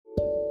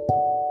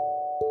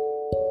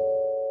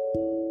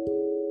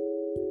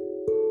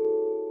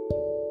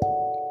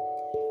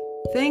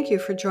Thank you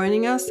for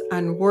joining us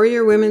on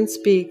Warrior Women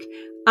Speak.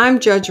 I'm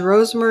Judge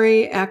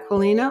Rosemary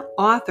Aquilina,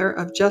 author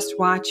of Just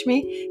Watch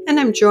Me, and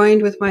I'm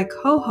joined with my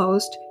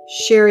co-host,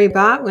 Sherry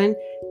Botwin,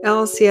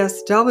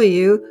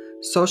 LCSW,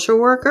 social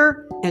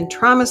worker and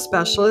trauma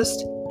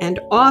specialist, and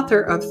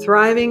author of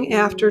Thriving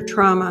After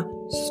Trauma,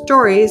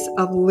 Stories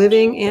of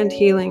Living and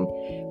Healing.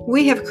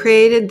 We have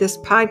created this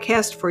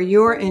podcast for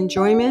your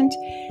enjoyment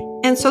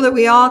and so that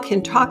we all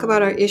can talk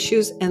about our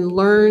issues and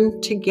learn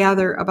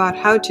together about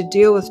how to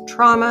deal with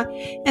trauma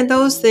and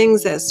those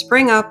things that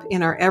spring up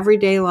in our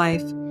everyday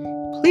life.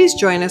 Please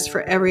join us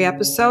for every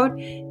episode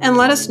and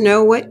let us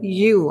know what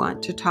you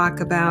want to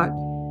talk about.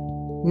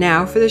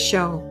 Now for the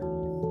show.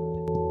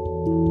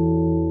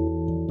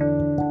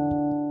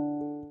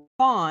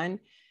 Fawn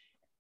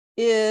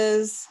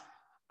is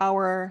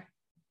our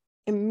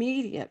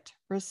immediate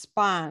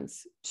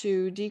response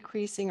to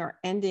decreasing or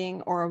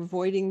ending or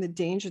avoiding the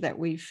danger that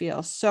we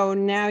feel. So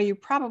now you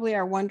probably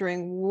are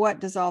wondering, what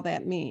does all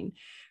that mean?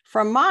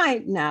 From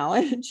my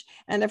knowledge,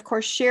 and of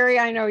course, Sherry,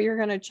 I know you're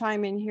going to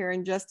chime in here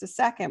in just a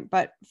second,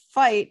 but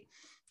fight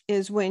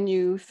is when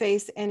you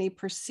face any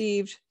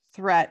perceived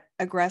threat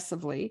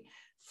aggressively.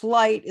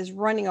 Flight is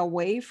running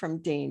away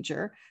from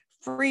danger.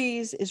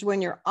 Freeze is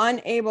when you're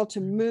unable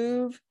to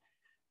move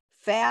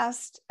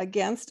fast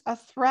against a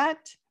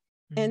threat.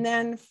 And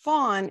then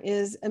fawn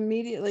is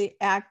immediately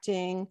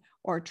acting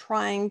or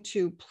trying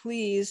to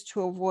please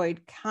to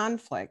avoid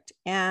conflict.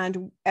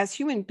 And as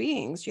human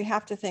beings, you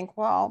have to think,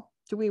 well,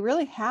 do we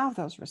really have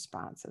those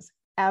responses?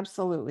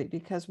 Absolutely,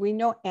 because we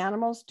know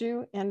animals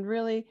do. And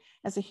really,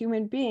 as a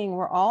human being,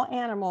 we're all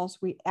animals.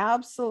 We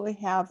absolutely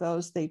have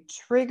those. They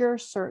trigger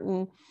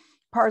certain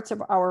parts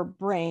of our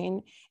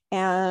brain.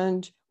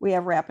 And we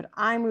have rapid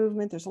eye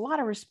movement. There's a lot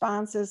of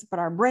responses, but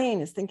our brain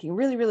is thinking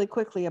really, really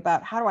quickly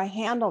about, how do I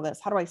handle this?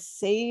 How do I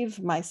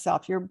save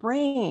myself? Your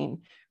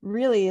brain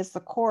really is the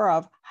core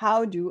of,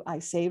 how do I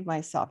save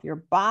myself? Your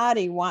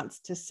body wants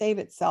to save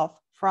itself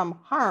from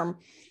harm.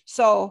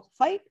 So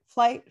fight,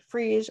 flight,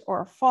 freeze,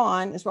 or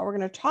fawn is what we're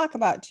going to talk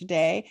about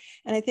today.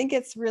 And I think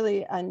it's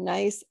really a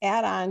nice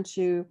add-on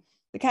to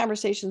the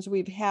conversations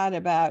we've had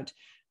about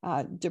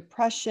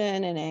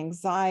depression and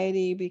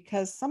anxiety,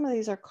 because some of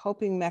these are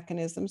coping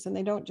mechanisms and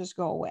they don't just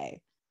go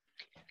away.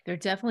 They're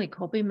definitely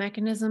coping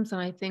mechanisms. And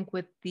I think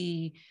with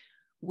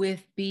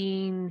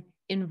being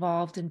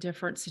involved in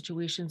different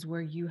situations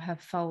where you have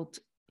felt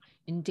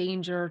in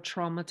danger,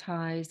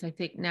 traumatized, I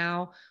think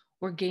now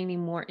we're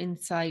gaining more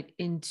insight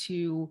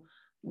into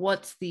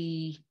what's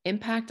the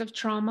impact of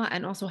trauma,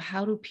 and also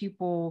how do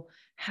people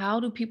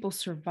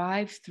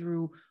survive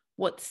through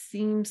what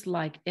seems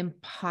like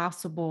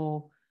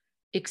impossible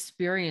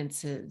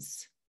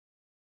experiences.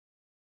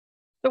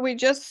 So we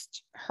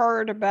just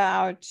heard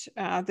about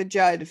the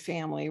Judd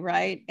family,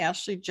 right?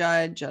 Ashley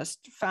Judd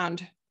just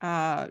found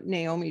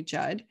Naomi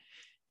Judd.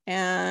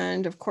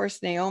 And of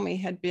course, Naomi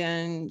had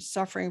been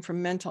suffering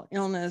from mental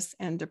illness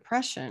and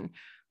depression.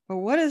 But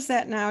what does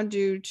that now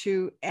do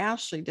to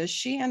Ashley? Does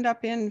she end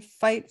up in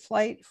fight,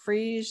 flight,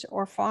 freeze,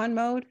 or fawn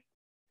mode?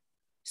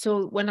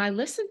 So when I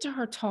listened to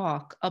her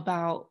talk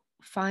about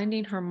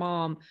finding her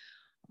mom,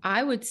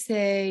 I would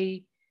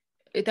say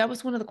that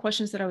was one of the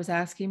questions that I was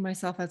asking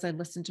myself as I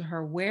listened to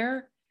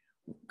her,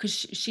 because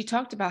she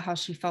talked about how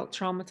she felt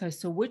traumatized.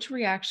 So which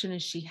reaction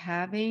is she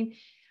having?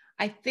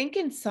 I think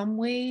in some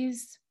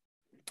ways,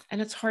 and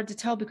it's hard to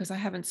tell because I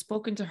haven't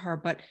spoken to her,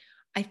 but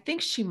I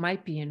think she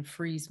might be in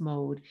freeze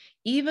mode,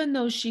 even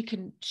though she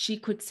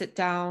could sit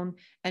down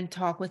and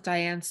talk with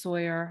Diane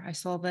Sawyer. I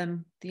saw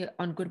them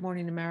on Good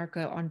Morning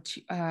America on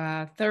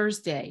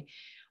Thursday.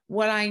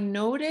 What I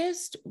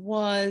noticed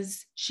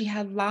was she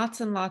had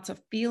lots and lots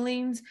of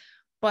feelings,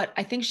 but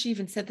I think she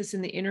even said this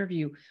in the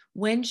interview.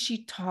 When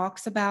she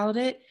talks about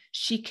it,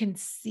 she can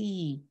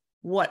see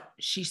what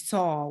she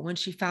saw when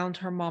she found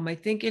her mom. I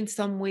think in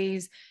some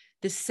ways,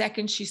 the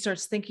second she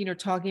starts thinking or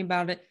talking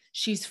about it,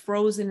 she's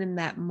frozen in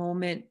that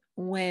moment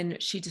when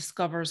she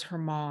discovers her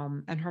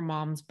mom and her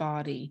mom's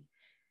body.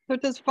 So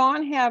does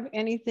Fawn have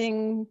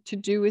anything to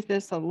do with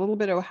this? A little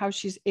bit of how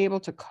she's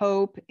able to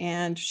cope,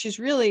 and she's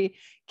really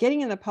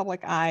getting in the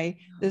public eye,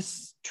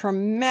 this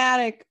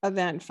traumatic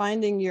event,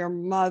 finding your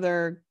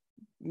mother,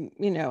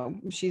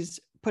 she's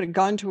put a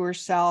gun to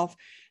herself.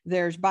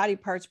 There's body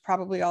parts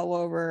probably all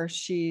over.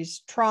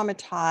 She's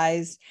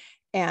traumatized.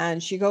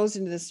 And she goes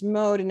into this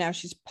mode, and now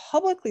she's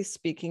publicly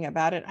speaking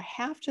about it. I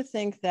have to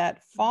think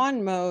that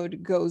fawn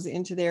mode goes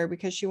into there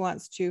because she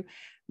wants to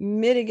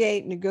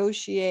mitigate,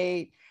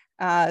 negotiate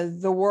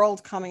the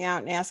world coming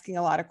out and asking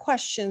a lot of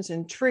questions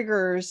and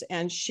triggers.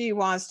 And she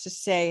wants to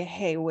say,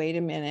 hey, wait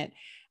a minute.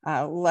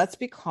 Let's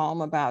be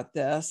calm about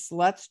this.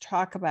 Let's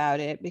talk about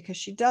it, because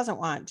she doesn't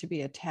want to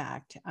be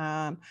attacked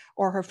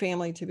or her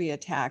family to be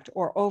attacked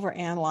or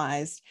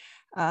overanalyzed,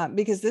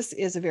 because this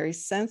is a very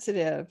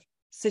sensitive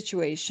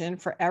situation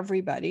for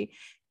everybody.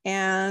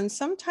 And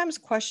sometimes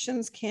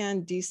questions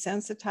can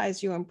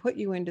desensitize you and put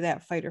you into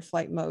that fight or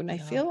flight mode. And I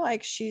feel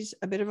like she's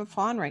a bit of a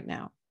fawn right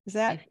now. Is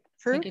that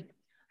true?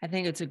 I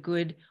think it's a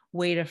good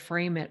way to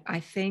frame it. I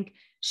think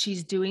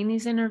she's doing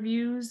these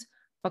interviews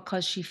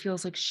because she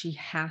feels like she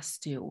has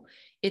to.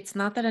 It's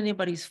not that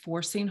anybody's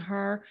forcing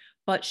her,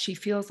 but she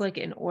feels like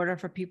in order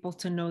for people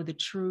to know the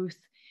truth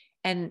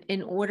and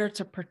in order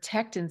to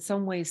protect in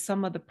some ways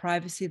some of the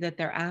privacy that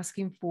they're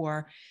asking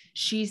for,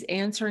 she's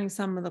answering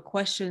some of the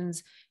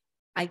questions,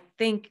 I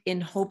think,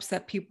 in hopes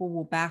that people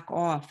will back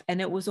off. And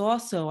it was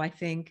also, I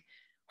think,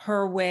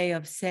 her way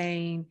of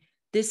saying,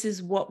 this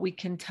is what we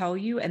can tell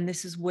you, and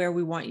this is where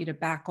we want you to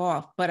back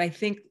off. But I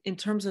think in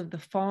terms of the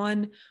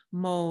fawn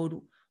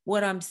mode,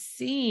 what I'm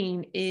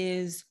seeing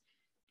is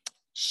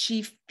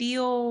she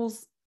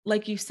feels,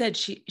 like you said,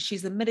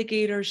 she's a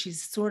mitigator.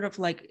 She's sort of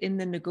like in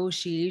the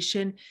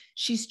negotiation.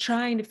 She's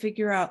trying to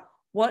figure out,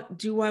 what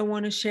do I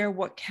want to share?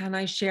 What can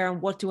I share?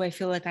 And what do I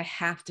feel like I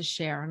have to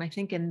share? And I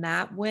think in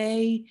that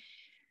way,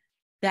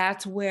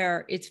 that's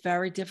where it's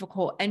very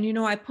difficult. And, you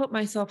know, I put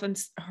myself in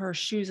her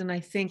shoes and I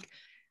think,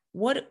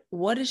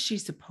 what is she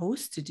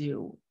supposed to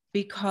do?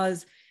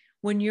 Because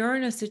when you're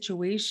in a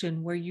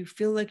situation where you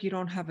feel like you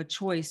don't have a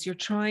choice, you're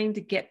trying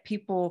to get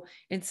people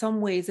in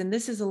some ways. And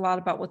this is a lot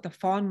about what the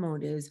fawn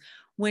mode is.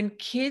 When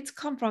kids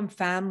come from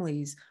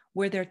families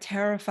where they're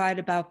terrified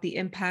about the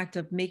impact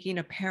of making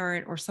a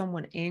parent or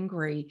someone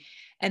angry,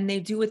 and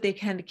they do what they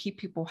can to keep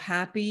people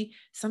happy,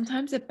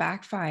 sometimes it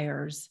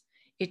backfires.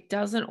 It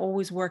doesn't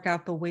always work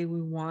out the way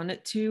we want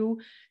it to.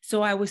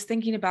 So I was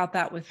thinking about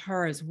that with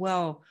her as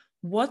well.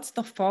 What's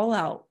the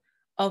fallout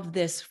of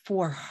this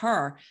for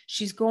her?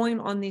 She's going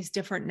on these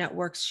different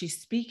networks,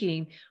 she's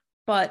speaking,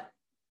 but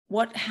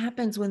what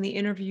happens when the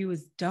interview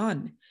is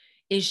done?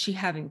 Is she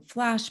having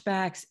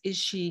flashbacks? Is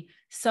she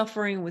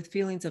suffering with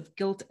feelings of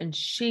guilt and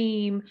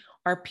shame?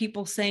 Are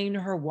people saying to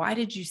her, why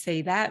did you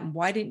say that? And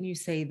why didn't you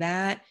say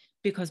that?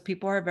 Because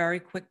people are very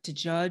quick to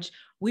judge.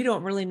 We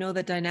don't really know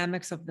the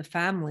dynamics of the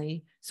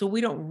family. So we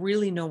don't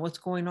really know what's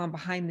going on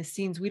behind the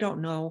scenes. We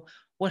don't know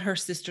what her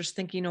sister's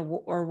thinking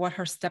or what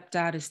her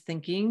stepdad is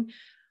thinking.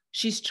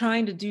 She's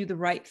trying to do the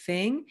right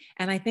thing.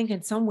 And I think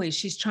in some ways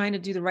she's trying to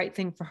do the right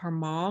thing for her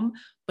mom,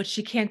 but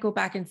she can't go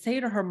back and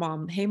say to her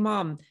mom, hey,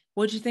 mom,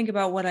 what'd you think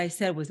about what I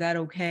said? Was that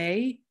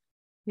okay?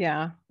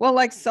 Yeah. Well,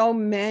 like so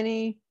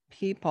many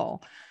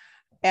people,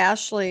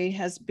 Ashley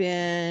has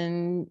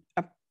been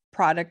a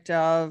product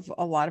of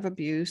a lot of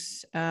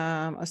abuse,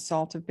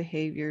 assaultive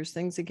behaviors,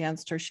 things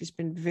against her. She's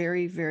been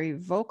very, very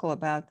vocal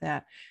about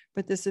that.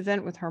 But this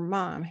event with her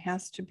mom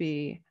has to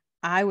be,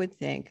 I would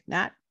think,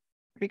 not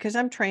because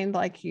I'm trained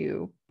like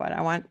you, but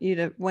I want you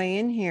to weigh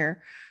in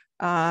here.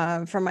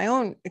 From my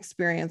own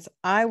experience,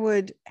 I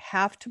would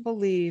have to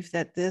believe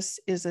that this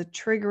is a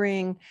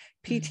triggering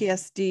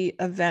PTSD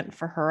event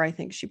for her. I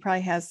think she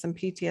probably has some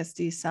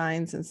PTSD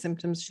signs and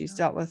symptoms she's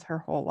dealt with her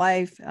whole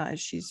life.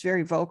 She's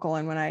very vocal.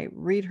 And when I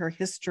read her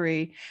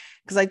history,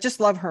 because I just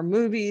love her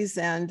movies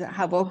and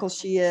how vocal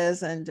she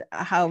is and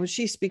how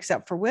she speaks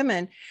up for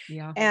women.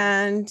 Yeah.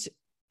 And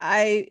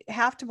I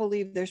have to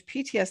believe there's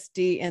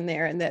PTSD in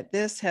there and that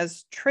this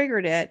has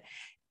triggered it.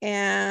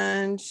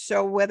 And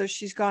so whether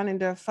she's gone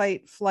into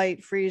fight,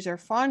 flight, freeze, or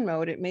fawn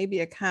mode, it may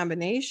be a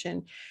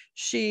combination.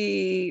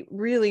 She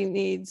really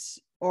needs,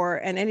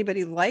 and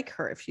anybody like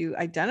her, if you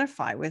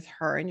identify with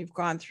her and you've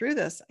gone through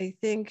this, I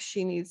think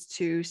she needs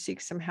to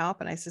seek some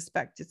help. And I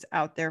suspect it's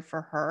out there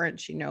for her and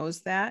she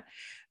knows that.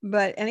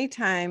 But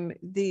anytime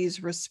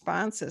these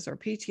responses or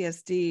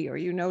PTSD, or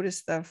you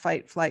notice the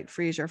fight, flight,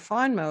 freeze, or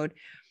fawn mode,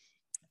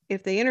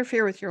 if they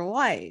interfere with your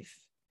life,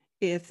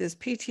 if this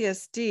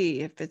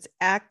PTSD, if it's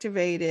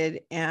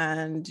activated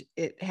and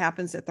it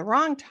happens at the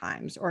wrong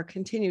times or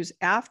continues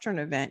after an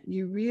event,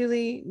 you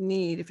really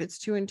need, if it's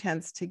too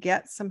intense, to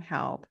get some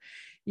help.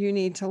 You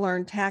need to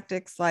learn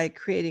tactics like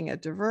creating a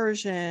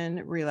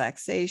diversion,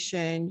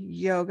 relaxation,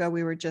 yoga.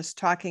 We were just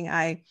talking.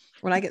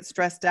 When I get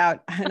stressed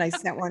out, and I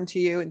sent one to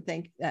you, and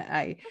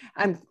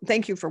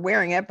thank you for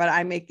wearing it. But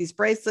I make these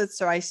bracelets,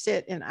 so I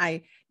sit and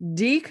I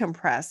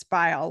decompress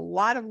by a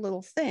lot of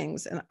little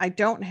things. And I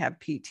don't have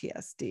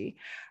PTSD,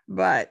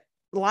 but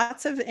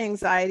lots of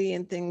anxiety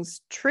and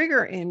things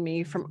trigger in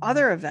me from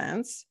other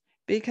events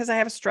because I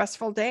have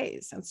stressful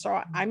days. And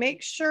so I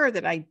make sure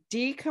that I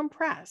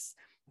decompress.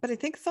 But I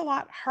think it's a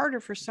lot harder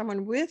for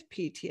someone with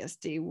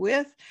PTSD,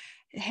 with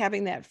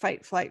having that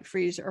fight, flight,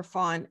 freeze, or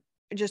fawn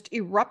just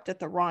erupt at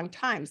the wrong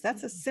times.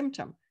 That's a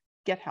symptom.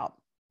 Get help.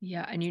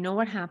 Yeah. And you know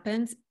what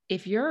happens?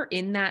 If you're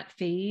in that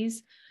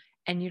phase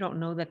and you don't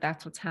know that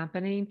that's what's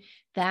happening,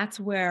 that's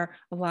where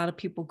a lot of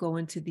people go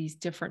into these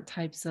different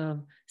types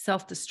of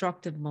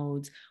self-destructive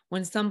modes.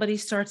 When somebody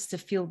starts to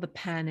feel the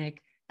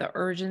panic, the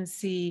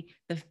urgency,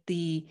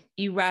 the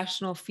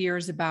irrational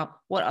fears about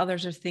what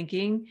others are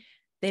thinking,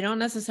 they don't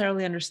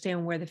necessarily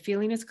understand where the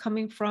feeling is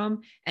coming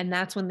from. And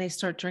that's when they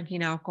start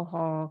drinking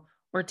alcohol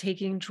or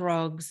taking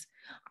drugs.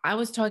 I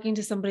was talking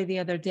to somebody the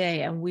other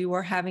day and we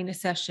were having a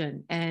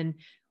session and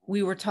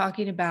we were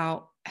talking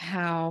about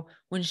how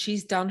when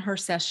she's done her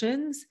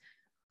sessions,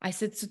 I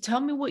said, so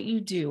tell me what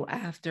you do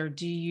after.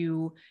 Do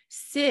you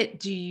sit?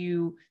 Do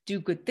you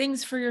do good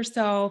things for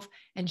yourself?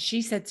 And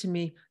she said to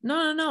me,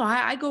 no,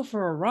 I go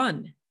for a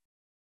run.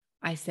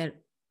 I said,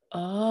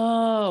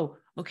 oh,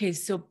 okay.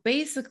 So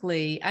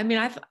basically, I mean,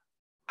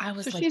 I So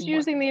was like, she's what?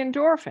 using the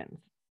endorphins.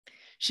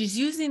 She's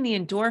using the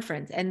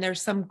endorphins, and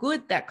there's some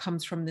good that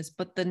comes from this.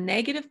 But the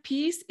negative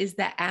piece is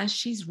that as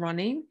she's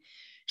running,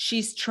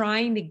 she's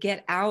trying to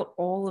get out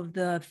all of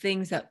the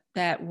things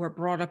that were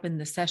brought up in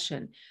the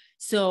session.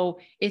 So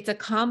it's a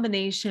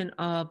combination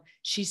of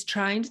she's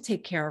trying to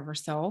take care of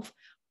herself,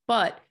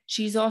 but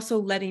she's also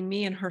letting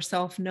me and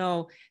herself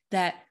know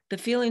that the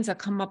feelings that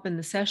come up in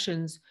the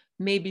sessions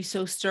may be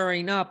so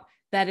stirring up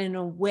that in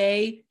a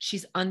way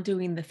she's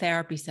undoing the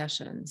therapy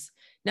sessions.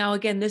 Now,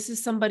 again, this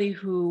is somebody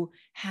who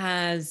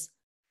has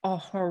a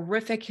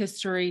horrific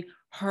history.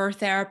 Her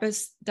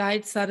therapist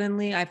died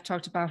suddenly. I've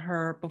talked about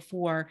her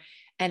before,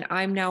 and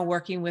I'm now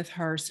working with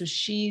her. So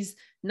she's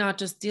not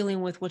just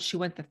dealing with what she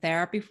went to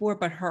therapy for,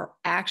 but her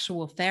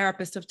actual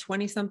therapist of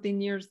 20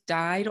 something years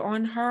died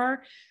on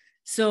her.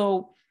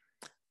 So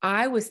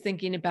I was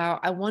thinking about,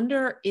 I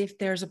wonder if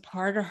there's a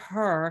part of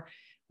her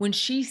when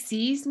she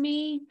sees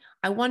me,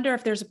 I wonder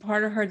if there's a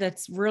part of her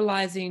that's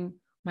realizing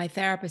my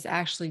therapist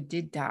actually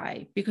did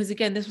die. Because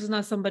again, this was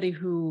not somebody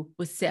who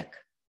was sick.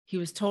 He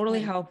was totally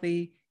Right.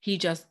 healthy. He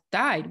just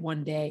died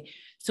one day.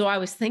 So I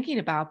was thinking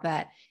about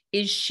that.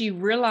 Is she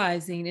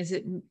realizing,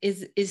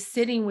 is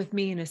sitting with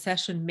me in a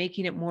session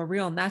making it more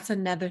real? And that's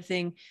another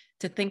thing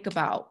to think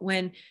about.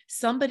 When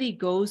somebody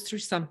goes through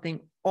something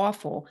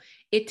awful,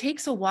 it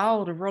takes a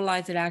while to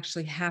realize it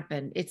actually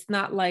happened. It's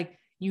not like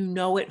you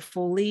know it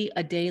fully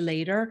a day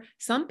later.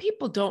 Some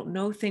people don't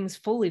know things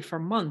fully for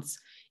months,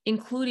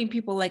 including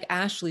people like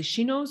Ashley.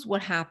 She knows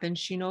what happened.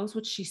 She knows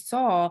what she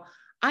saw.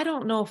 I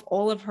don't know if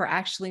all of her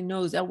actually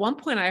knows. At one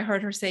point, I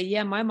heard her say,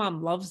 yeah, my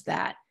mom loves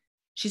that.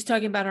 She's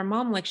talking about her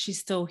mom like she's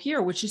still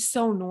here, which is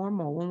so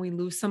normal when we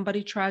lose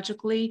somebody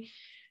tragically.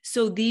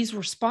 So these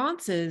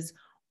responses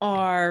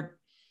are,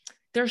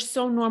 they're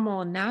so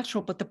normal and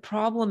natural. But the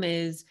problem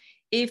is,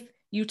 if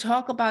you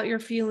talk about your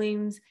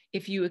feelings,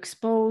 if you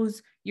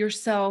expose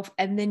yourself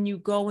and then you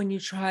go and you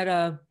try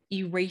to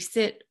erase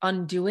it,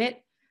 undo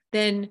it,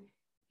 then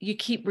you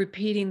keep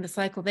repeating the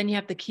cycle. Then you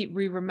have to keep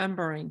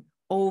remembering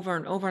over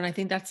and over. And I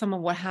think that's some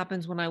of what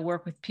happens when I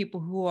work with people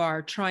who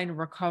are trying to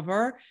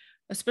recover,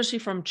 especially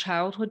from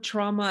childhood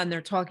trauma, and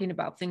they're talking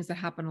about things that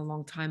happened a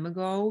long time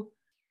ago.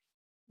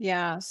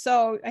 Yeah.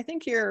 So I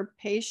think your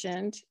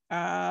patient,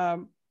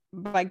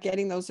 by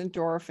getting those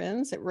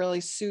endorphins, it really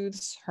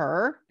soothes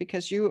her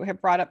because you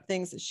have brought up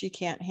things that she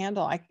can't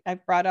handle.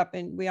 I've brought up,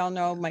 and we all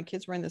know my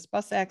kids were in this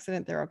bus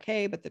accident. They're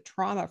okay, but the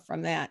trauma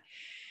from that,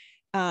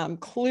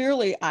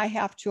 clearly I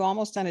have to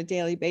almost on a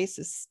daily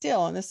basis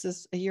still, and this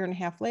is a year and a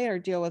half later,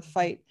 deal with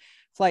fight,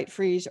 flight,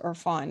 freeze, or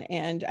fawn.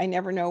 And I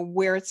never know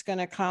where it's going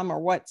to come or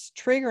what's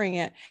triggering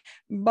it.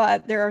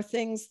 But there are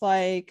things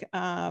like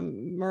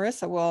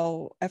Marissa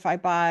will, if I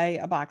buy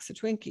a box of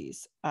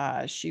Twinkies,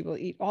 she will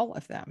eat all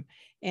of them.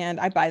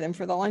 And I buy them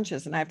for the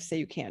lunches, and I have to say,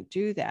 you can't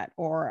do that,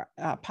 or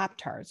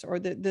Pop-Tarts, or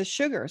the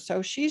sugar.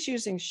 So she's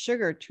using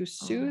sugar to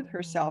soothe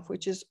herself,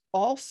 which is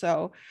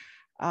also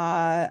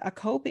a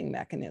coping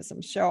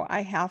mechanism. So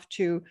I have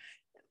to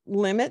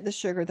limit the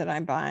sugar that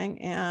I'm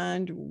buying,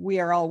 and we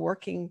are all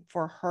working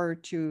for her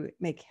to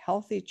make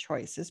healthy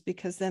choices,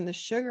 because then the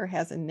sugar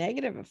has a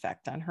negative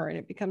effect on her and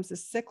it becomes a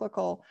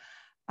cyclical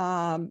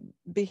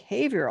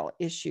behavioral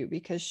issue,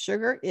 because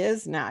sugar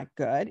is not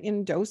good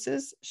in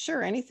doses.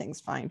 Sure, anything's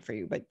fine for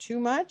you, but too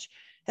much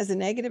has a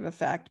negative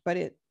effect, but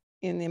it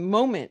in the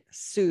moment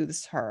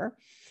soothes her.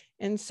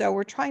 And so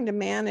we're trying to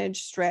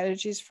manage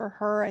strategies for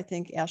her. I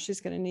think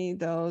Ashley's going to need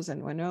those,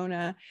 and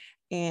Winona.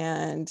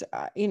 And,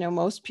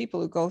 most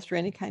people who go through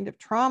any kind of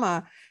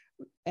trauma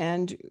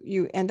and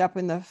you end up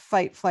in the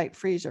fight, flight,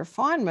 freeze, or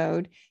fawn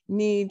mode,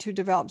 need to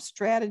develop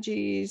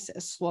strategies,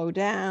 slow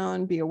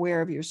down, be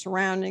aware of your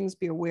surroundings,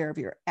 be aware of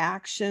your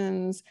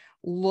actions,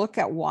 look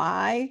at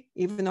why,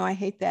 even though I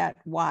hate that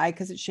why,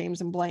 because it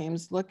shames and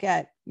blames, look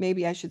at,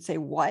 maybe I should say,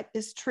 what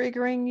is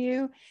triggering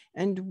you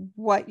and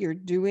what you're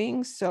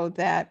doing, so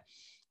that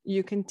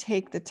you can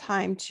take the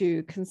time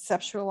to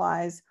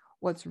conceptualize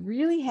what's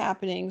really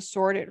happening,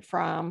 sort it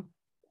from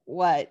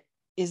what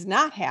is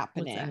not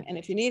happening. And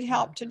if you need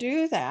help to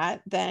do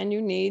that, then you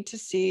need to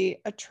see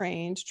a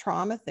trained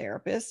trauma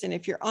therapist. And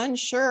if you're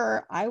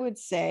unsure, I would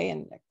say,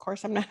 and of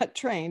course I'm not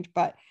trained,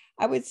 but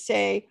I would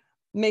say,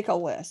 make a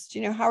list.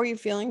 How are you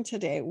feeling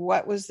today?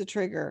 What was the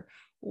trigger?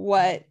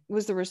 What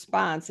was the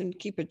response? And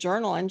keep a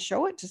journal and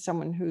show it to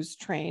someone who's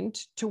trained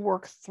to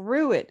work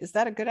through it. Is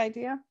that a good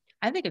idea?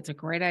 I think it's a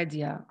great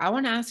idea. I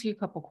want to ask you a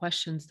couple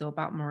questions though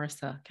about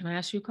Marissa. Can I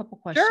ask you a couple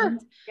Sure.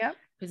 questions? Yep.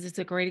 Because it's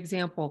a great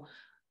example.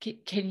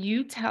 Can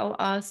you tell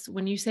us,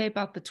 when you say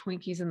about the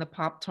Twinkies and the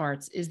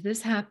Pop-Tarts, is this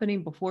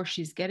happening before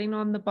she's getting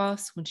on the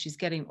bus, when she's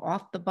getting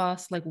off the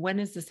bus? Like, when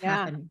is this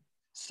happening?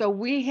 So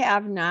we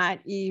have not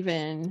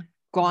even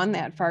gone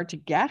that far to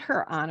get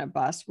her on a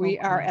bus. We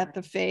are at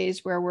the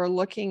phase where we're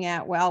looking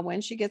at, well, when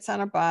she gets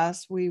on a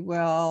bus, we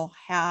will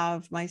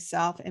have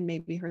myself and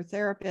maybe her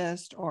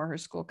therapist or her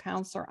school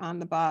counselor on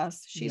the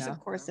bus. She's, of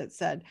course,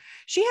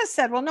 she has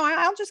said, well, no,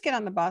 I'll just get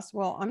on the bus.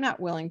 Well, I'm not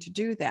willing to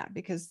do that,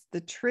 because the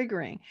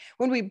triggering,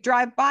 when we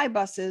drive by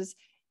buses,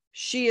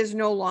 she is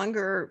no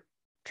longer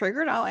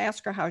triggered, I'll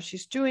ask her how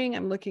she's doing.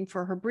 I'm looking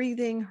for her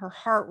breathing, her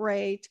heart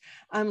rate.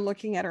 I'm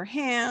looking at her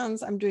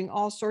hands. I'm doing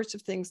all sorts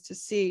of things to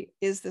see,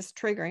 is this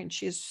triggering?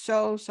 She is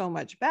so, so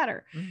much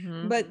better.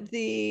 Mm-hmm. But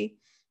the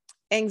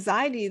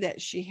anxiety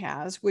that she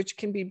has, which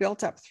can be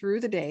built up through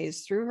the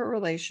days, through her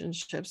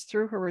relationships,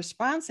 through her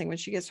responding when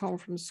she gets home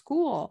from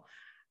school,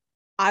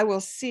 I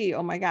will see,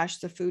 oh my gosh,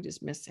 the food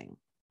is missing.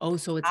 Oh,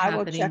 so it's I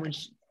will happening check. when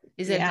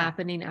is it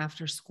happening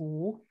after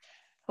school?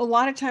 A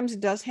lot of times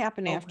it does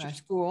happen after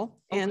school.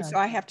 And so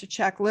I have to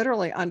check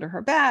literally under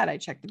her bed. I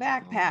check the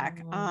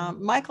backpack.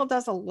 Michael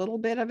does a little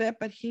bit of it,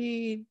 but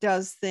he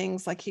does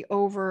things like he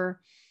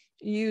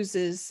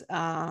uses,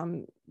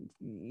 the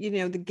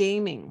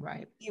gaming.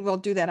 Right. He will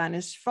do that on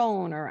his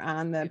phone or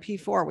on the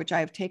P4, which I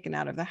have taken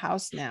out of the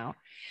house now.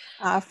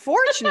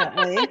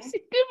 Fortunately,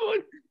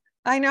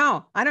 I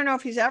know. I don't know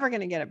if he's ever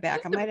going to get it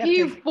back. I might have to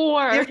give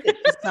it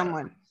to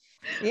someone.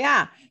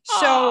 Yeah.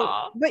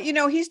 So, but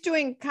he's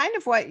doing kind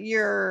of what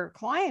your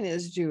client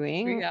is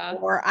doing,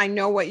 or I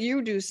know what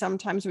you do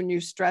sometimes when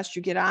you stress,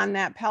 you get on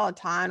that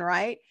Peloton,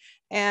 right?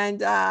 And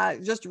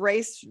just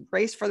race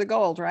for the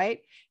gold, right?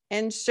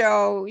 And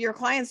so your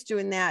client's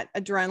doing that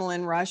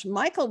adrenaline rush.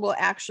 Michael will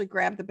actually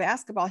grab the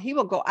basketball. He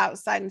will go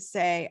outside and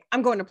say,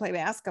 I'm going to play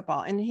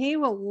basketball. And he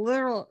will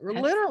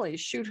literally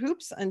shoot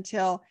hoops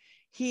until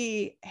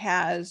he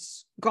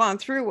has gone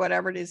through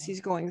whatever it is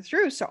he's going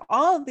through. So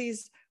all of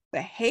these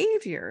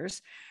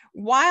behaviors,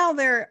 while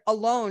they're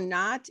alone,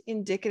 not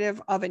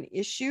indicative of an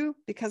issue,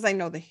 because I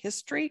know the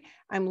history,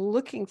 I'm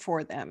looking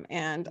for them.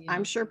 And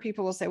I'm sure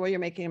people will say, well, you're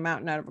making a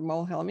mountain out of a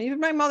molehill. I mean,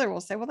 even my mother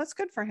will say, well, that's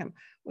good for him.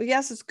 Well,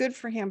 yes, it's good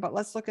for him, but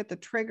let's look at the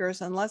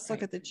triggers and let's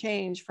look at the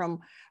change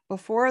from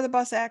before the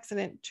bus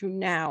accident to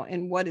now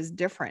and what is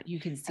different. You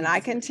can see, and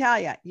I can tell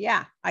you,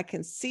 I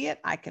can see it.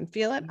 I can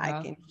feel it.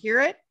 I can hear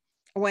it.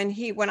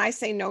 When I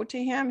say no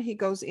to him, he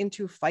goes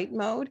into fight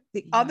mode.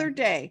 The other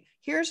day,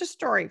 here's a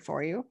story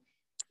for you.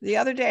 The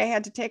other day I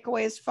had to take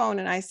away his phone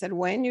and I said,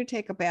 when you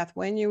take a bath,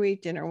 when you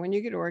eat dinner, when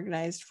you get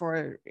organized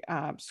for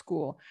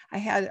school, I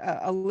had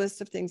a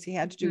list of things he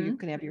had to do. You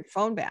can have your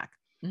phone back.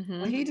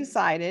 Well, he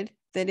decided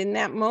that in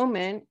that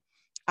moment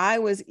I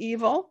was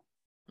evil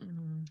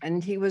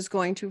and he was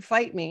going to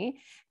fight me.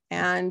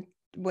 And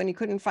when he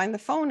couldn't find the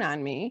phone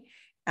on me,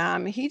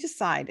 he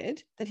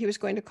decided that he was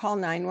going to call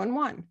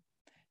 911.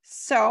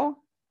 So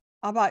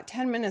about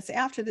 10 minutes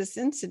after this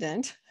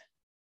incident,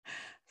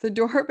 the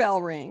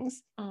doorbell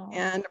rings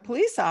and a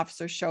police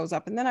officer shows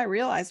up. And then I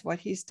realized what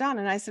he's done.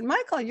 And I said,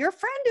 Michael, your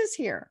friend is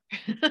here.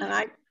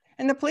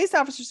 and the police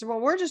officer said, well,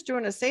 we're just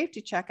doing a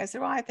safety check. I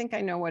said, well, I think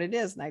I know what it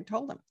is. And I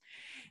told him.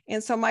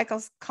 And so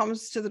Michael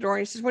comes to the door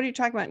and he says, what are you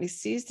talking about? And he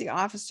sees the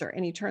officer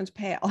and he turns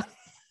pale.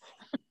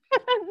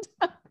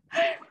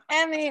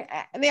 And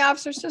the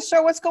officer says,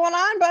 so what's going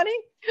on, buddy?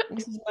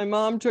 He says, my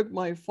mom took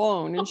my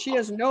phone and she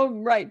has no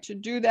right to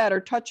do that or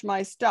touch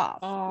my stuff.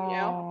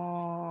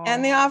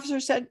 And the officer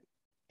said,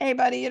 hey,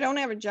 buddy, you don't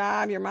have a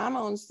job. Your mom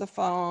owns the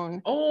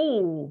phone.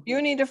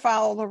 You need to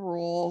follow the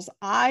rules.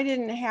 I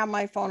didn't have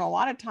my phone a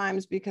lot of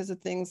times because of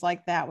things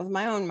like that with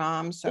my own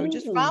mom. So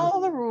just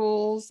follow the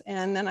rules.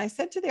 And then I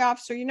said to the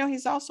officer,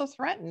 he's also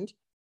threatened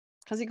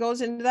because he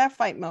goes into that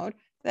fight mode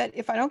that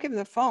if I don't give him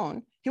the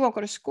phone, he won't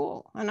go to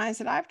school. And I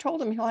said, I've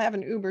told him he'll have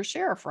an Uber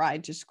sheriff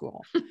ride to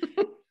school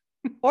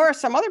or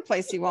some other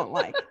place he won't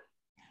like.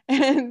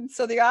 And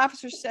so the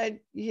officer said,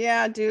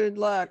 yeah, dude,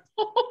 look,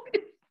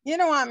 you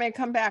don't want me to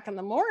come back in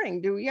the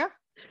morning, do you?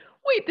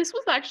 Wait, this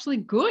was actually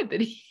good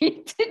that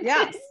he did.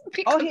 Yes.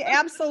 He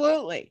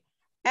absolutely.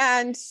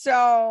 And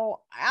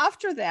so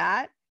after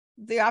that,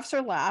 the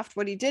officer left.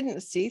 What he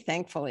didn't see,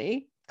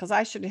 thankfully, because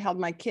I should have held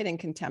my kid in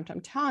contempt.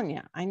 I'm telling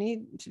you, I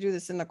need to do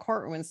this in the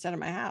courtroom instead of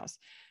my house.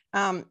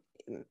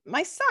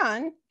 My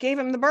son gave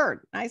him the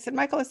bird. I said,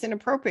 Michael, it's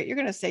inappropriate. You're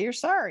going to say you're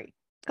sorry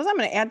because I'm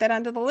going to add that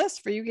onto the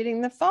list for you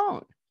getting the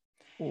phone.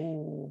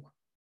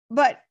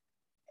 But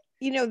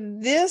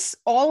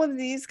all of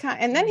these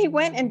and then he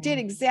went and did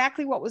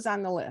exactly what was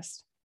on the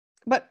list.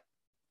 But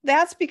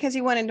that's because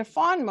he went into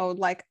fawn mode.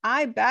 Like,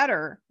 I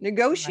better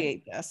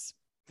negotiate this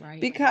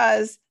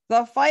because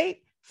the fight,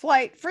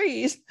 flight,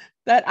 freeze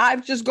that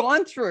I've just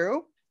gone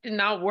through did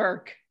not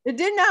work. It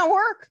did not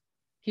work.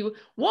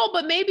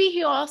 But maybe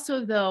he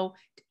also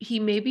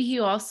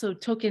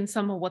took in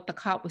some of what the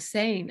cop was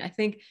saying. I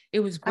think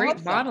it was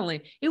great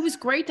modeling. It was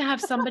great to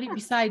have somebody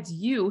besides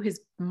you,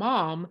 his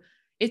mom.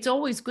 It's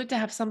always good to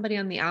have somebody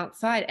on the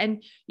outside.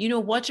 And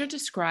what you're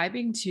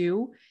describing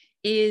too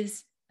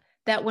is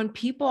that when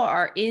people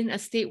are in a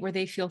state where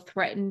they feel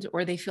threatened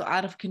or they feel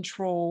out of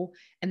control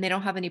and they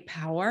don't have any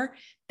power,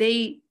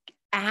 they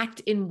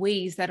act in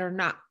ways that are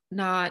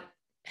not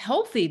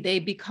healthy. They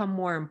become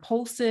more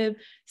impulsive.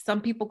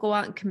 Some people go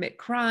out and commit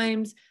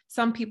crimes.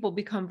 Some people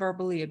become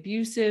verbally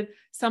abusive.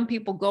 Some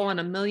people go on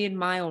a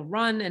 1,000,000-mile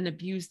run and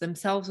abuse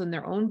themselves and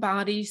their own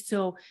bodies.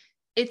 So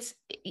it's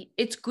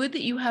good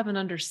that you have an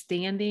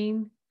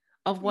understanding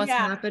of what's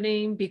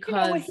happening,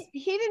 because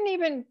he didn't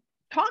even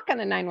talk on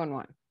the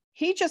 911.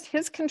 He just,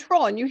 his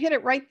control, and you hit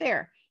it right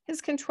there.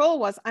 His control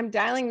was, I'm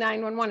dialing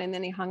 911, and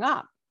then he hung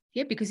up.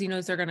 Yeah, because he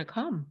knows they're going to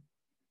come.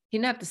 He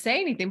didn't have to say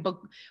anything, but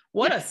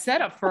what a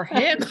setup for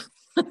him.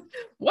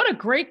 What a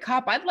great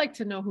cop. I'd like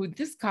to know who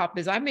this cop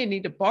is. I may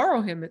need to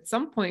borrow him at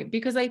some point,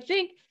 because I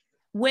think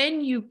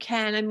when you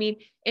can, I mean,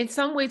 in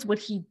some ways what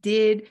he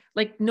did,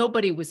 like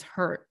nobody was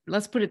hurt.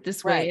 Let's put it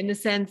this way, Right. in the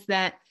sense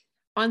that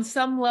on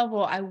some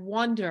level, I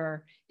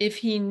wonder if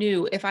he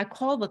knew, if I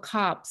call the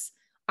cops,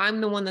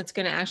 I'm the one that's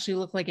going to actually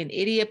look like an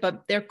idiot.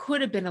 But there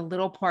could have been a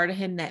little part of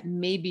him that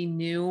maybe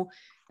knew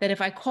that if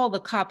I call the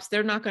cops,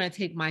 they're not going to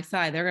take my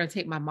side. They're going to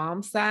take my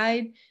mom's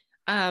side.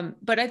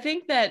 But I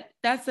think that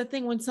that's the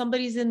thing, when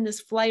somebody's in this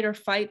flight or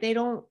fight, they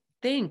don't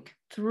think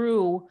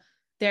through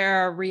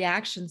their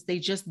reactions. They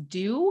just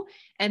do.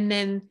 And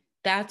then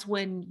that's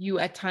when you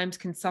at times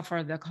can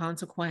suffer the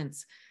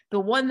consequence. The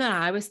one that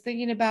I was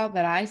thinking about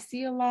that I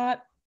see a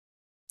lot,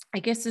 I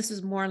guess this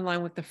is more in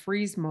line with the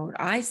freeze mode.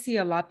 I see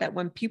a lot that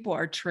when people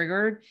are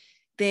triggered,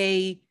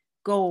 they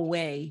go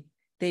away,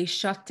 they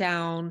shut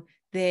down,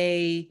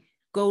 they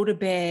go to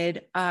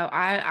bed.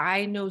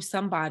 I know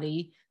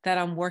somebody that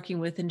I'm working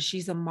with, and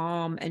she's a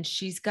mom and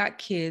she's got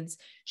kids.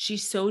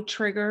 She's so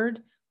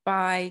triggered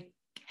by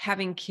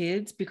having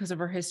kids because of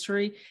her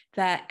history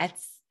that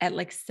at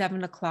like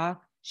 7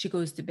 o'clock, she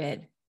goes to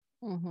bed.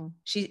 Mm-hmm.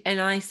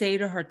 And I say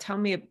to her, tell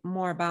me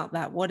more about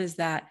that. What is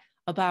that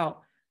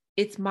about?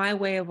 It's my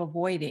way of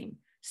avoiding.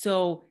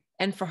 So,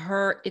 and for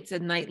her, it's a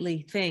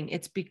nightly thing.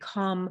 It's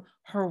become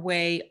her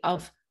way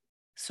of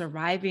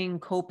surviving,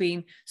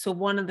 coping. So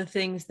one of the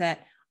things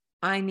that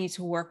I need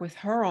to work with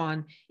her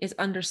on is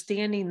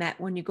understanding that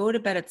when you go to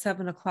bed at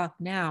 7 o'clock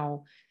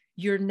now,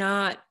 you're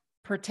not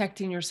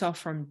protecting yourself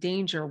from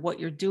danger. What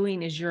you're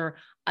doing is you're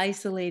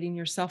isolating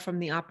yourself from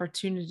the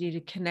opportunity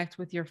to connect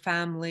with your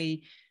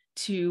family,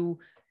 to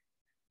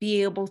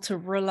be able to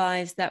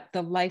realize that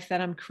the life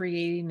that I'm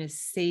creating is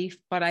safe.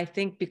 But I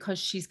think because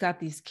she's got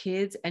these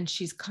kids and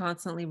she's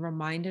constantly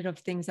reminded of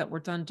things that were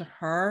done to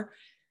her,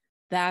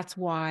 that's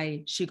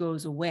why she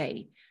goes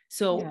away.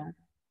 So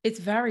it's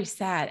very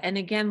sad. And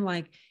again,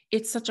 like,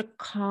 it's such a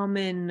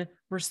common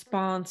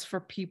response for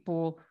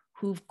people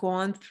who've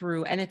gone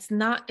through, and it's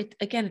not,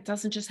 again, it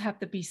doesn't just have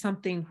to be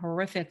something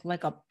horrific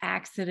like an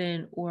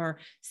accident or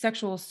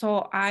sexual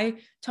assault. I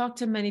talk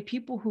to many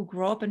people who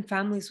grow up in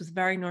families with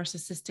very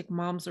narcissistic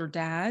moms or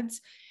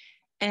dads,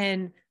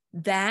 and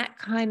that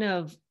kind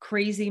of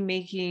crazy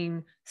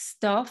making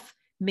stuff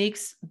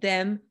makes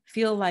them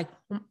feel like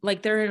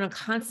they're in a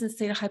constant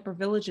state of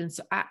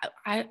hypervigilance.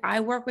 I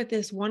work with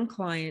this one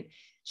client.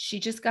 She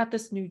just got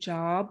this new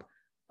job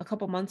a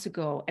couple months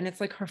ago, and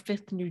it's like her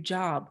 5th new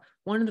job.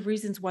 One of the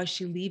reasons why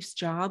she leaves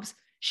jobs,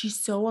 she's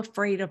so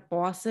afraid of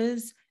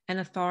bosses and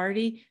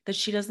authority that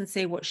she doesn't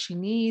say what she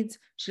needs.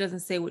 She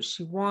doesn't say what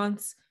she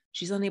wants.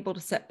 She's unable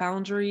to set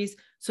boundaries.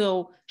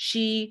 So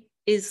she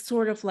is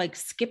sort of like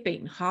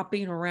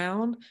hopping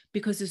around,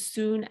 because as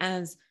soon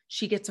as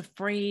she gets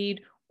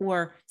afraid,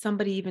 or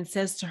somebody even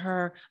says to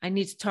her, I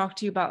need to talk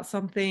to you about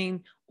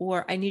something,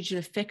 or I need you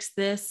to fix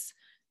this,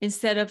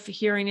 instead of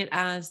hearing it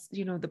as,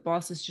 you know, the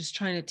boss is just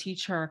trying to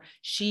teach her,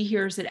 she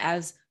hears it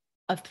as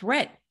a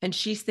threat. And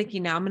she's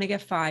thinking, now I'm going to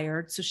get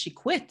fired. So she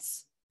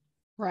quits.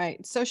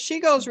 Right. So she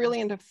goes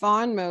really into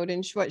fawn mode.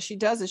 And what she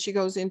does is she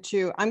goes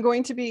into, I'm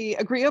going to be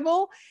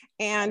agreeable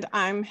and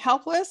I'm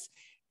helpless.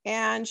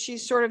 And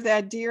she's sort of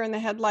that deer in the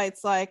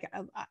headlights, like,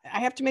 I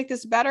have to make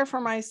this better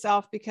for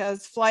myself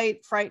because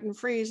flight, fright, and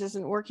freeze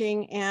isn't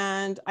working.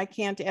 And I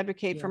can't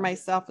advocate for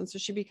myself. And so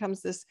she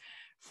becomes this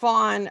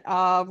fawn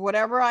of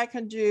whatever I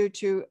can do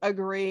to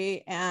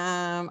agree.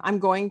 I'm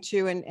going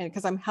to, and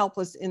because I'm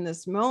helpless in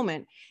this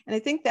moment. And I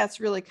think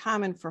that's really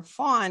common for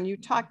fawn. You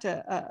talked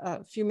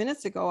a few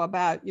minutes ago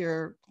about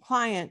your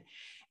client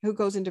who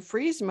goes into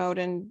freeze mode.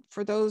 And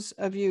for those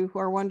of you who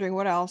are wondering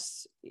what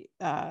else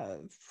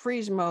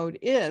freeze mode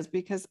is,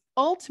 because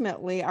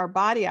ultimately our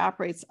body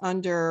operates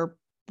under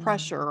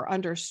pressure or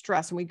under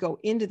stress, and we go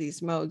into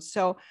these modes.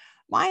 So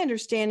my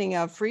understanding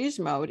of freeze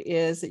mode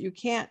is that you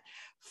can't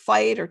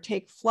fight or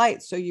take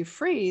flight, so you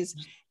freeze.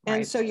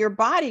 And so your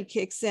body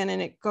kicks in,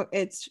 and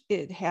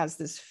it has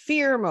this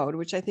fear mode,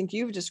 which I think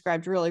you've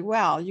described really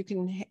well.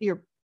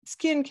 Your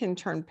skin can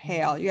turn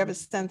pale. You have a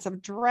sense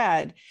of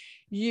dread.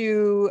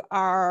 Your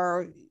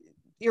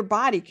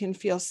body can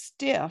feel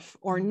stiff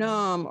or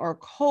numb or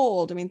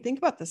cold. I mean, think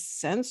about the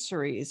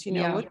sensories,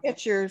 look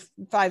at your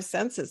 5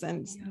 senses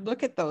and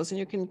look at those. And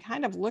you can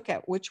kind of look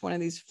at which one of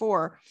these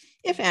 4,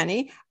 if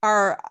any,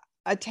 are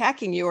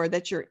attacking you or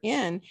that you're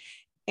in.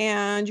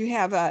 And you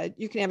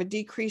can have a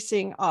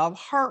decreasing of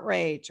heart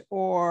rate,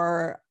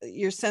 or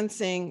you're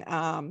sensing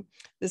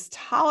this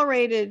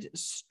tolerated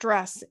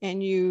stress,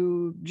 and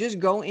you just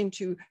go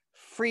into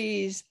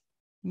freeze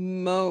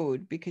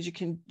mode because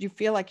you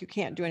feel like you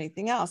can't do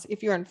anything else.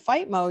 If you're in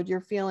fight mode,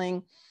 you're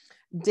feeling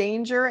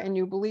danger and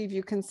you believe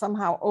you can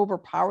somehow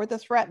overpower the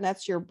threat, and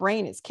that's your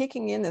brain. It's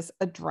kicking in this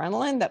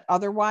adrenaline that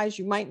otherwise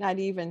you might not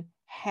even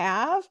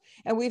have.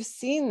 And we've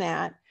seen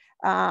that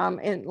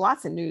in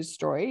lots of news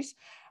stories.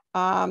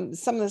 Some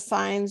of the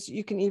signs,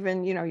 you can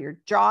even, your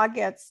jaw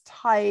gets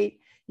tight,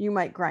 you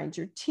might grind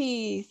your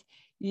teeth,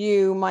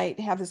 You might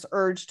have this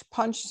urge to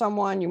punch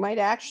someone. You might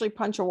actually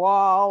punch a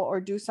wall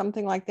or do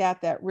something like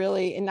that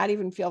really, and not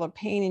even feel the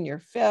pain in your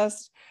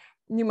fist.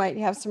 You might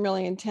have some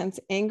really intense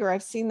anger.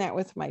 I've seen that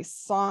with my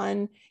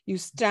son. You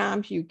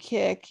stomp, you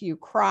kick, you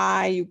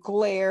cry, you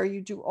glare, you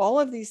do all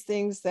of these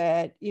things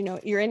that, you know,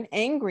 you're in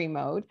angry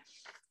mode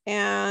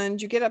and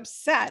you get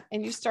upset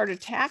and you start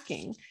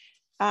attacking.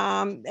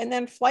 And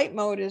then flight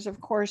mode is,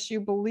 of course,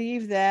 you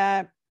believe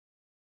that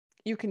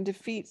you can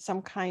defeat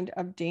some kind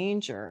of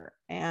danger.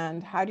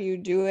 And how do you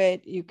do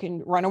it? You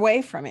can run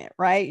away from it,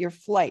 right? Your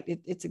flight,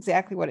 it's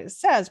exactly what it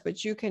says,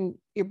 but your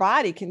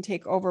body can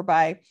take over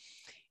by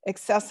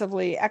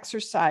excessively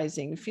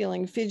exercising,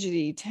 feeling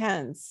fidgety,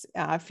 tense,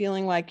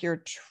 feeling like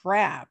you're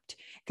trapped,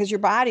 because your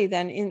body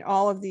then, in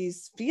all of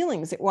these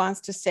feelings, it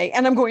wants to say,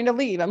 and I'm going to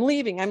leave, I'm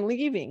leaving, I'm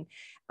leaving.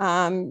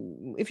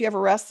 If you have a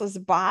restless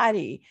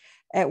body,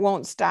 it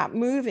won't stop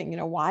moving. You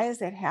know, why is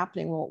that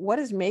happening? Well, what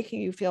is making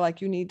you feel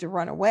like you need to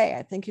run away?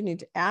 I think you need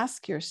to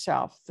ask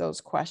yourself those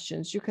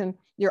questions.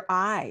 Your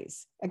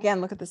eyes,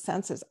 again, look at the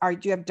senses. Do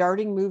you have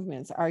darting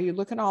movements? Are you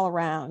looking all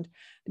around?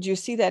 Do you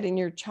see that in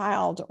your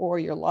child or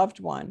your loved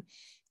one?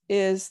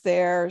 Is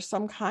there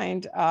some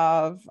kind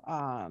of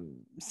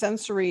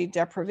sensory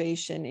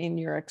deprivation in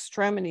your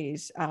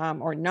extremities,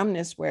 or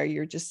numbness, where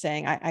you're just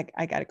saying,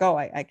 I got to go.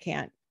 I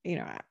can't, you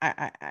know,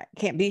 I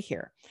can't be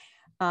here.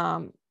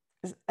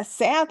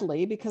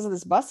 Sadly, because of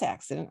this bus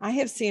accident, I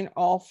have seen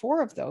all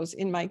 4 of those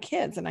in my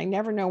kids, and I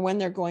never know when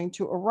they're going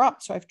to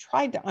erupt. So I've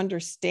tried to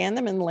understand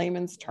them in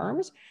layman's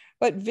terms,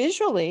 but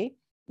visually,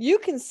 you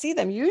can see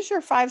them. Use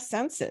your 5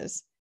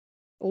 senses.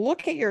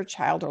 Look at your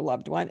child or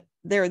loved one.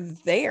 They're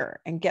there,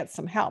 and get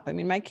some help. I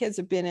mean, my kids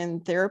have been in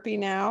therapy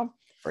now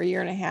for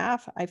 1.5 years.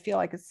 I feel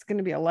like it's going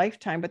to be a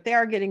lifetime, but they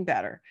are getting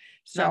better.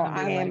 So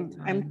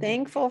I'm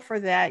thankful for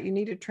that. You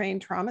need a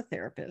trained trauma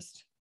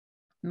therapist.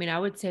 I mean, I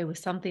would say with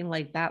something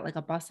like that, like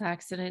a bus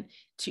accident,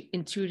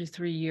 in 2 to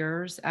 3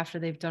 years, after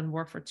they've done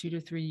work for 2 to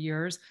 3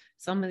 years,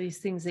 some of these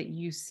things that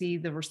you see,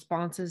 the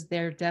responses,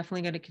 they're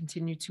definitely going to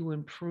continue to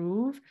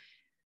improve.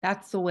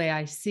 That's the way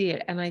I see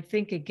it. And I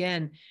think,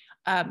 again,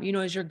 you know,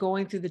 as you're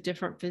going through the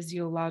different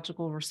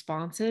physiological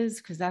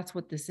responses, because that's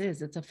what this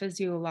is, it's a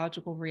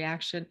physiological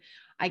reaction.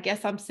 I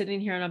guess I'm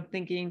sitting here and I'm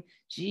thinking,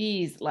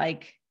 geez,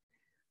 like,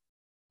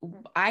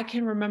 I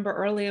can remember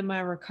early in my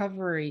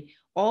recovery,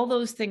 all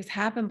those things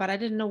happened, but I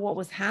didn't know what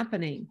was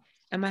happening.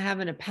 Am I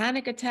having a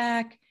panic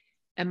attack?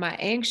 Am I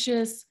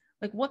anxious?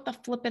 Like, what the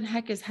flipping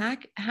heck is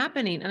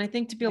happening? And I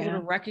think to be able to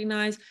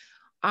recognize,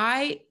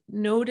 I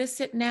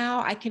notice it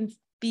now. I can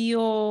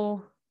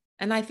feel,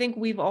 and I think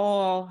we've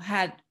all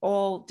had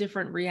all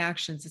different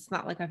reactions. It's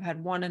not like I've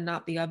had one and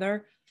not the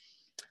other.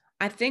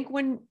 I think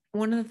one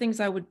of the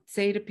things I would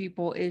say to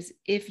people is,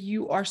 if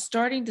you are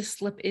starting to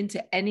slip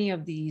into any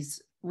of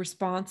these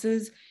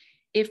responses,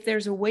 if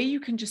there's a way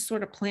you can just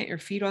sort of plant your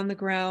feet on the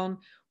ground.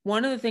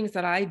 One of the things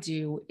that I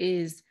do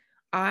is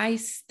I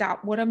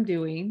stop what I'm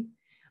doing.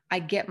 I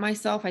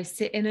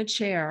sit in a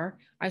chair,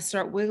 I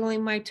start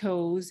wiggling my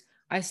toes,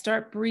 I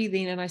start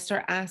breathing, and I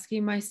start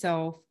asking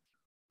myself,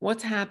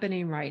 what's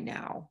happening right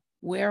now?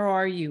 Where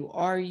are you?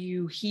 Are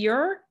you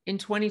here in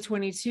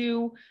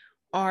 2022?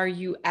 Are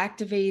you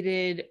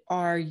activated?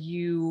 Are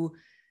you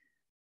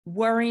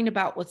worrying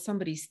about what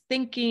somebody's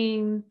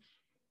thinking?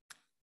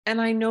 And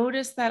I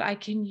notice that I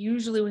can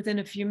usually within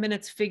a few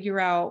minutes figure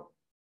out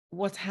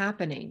what's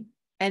happening.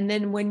 And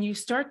then when you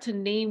start to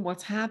name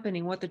what's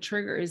happening, what the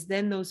trigger is,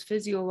 then those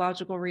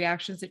physiological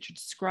reactions that you're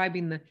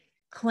describing, the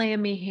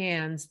clammy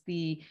hands,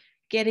 the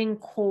getting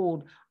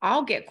cold,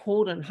 I'll get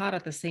cold and hot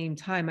at the same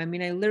time. I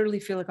mean, I literally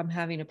feel like I'm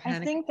having a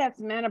panic. I think that's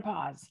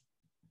menopause.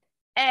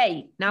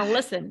 Hey, now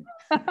listen.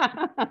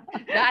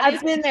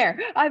 I've been there.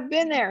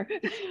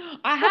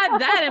 I had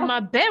that in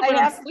my bed when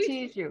I have to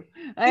tease you.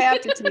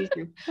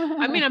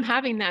 I mean, I'm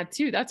having that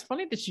too. That's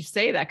funny that you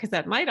say that, because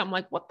at night I'm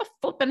like, what the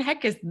flipping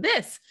heck is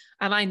this?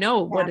 And I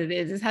know what it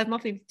is. It has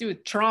nothing to do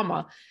with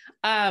trauma.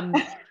 I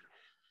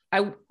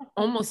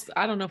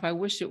don't know if I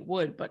wish it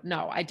would, but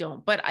no, I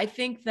don't. But I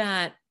think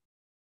that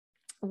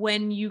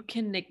when you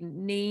can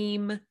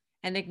name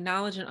and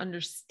acknowledge and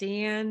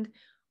understand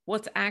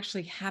what's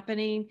actually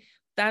happening,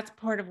 that's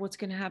part of what's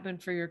going to happen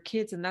for your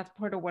kids. And that's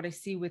part of what I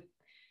see with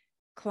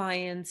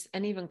clients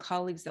and even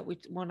colleagues that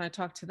when I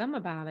talk to them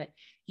about it,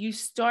 you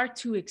start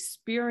to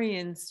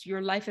experience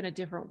your life in a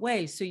different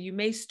way. So you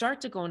may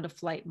start to go into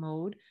flight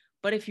mode,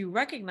 but if you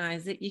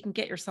recognize it, you can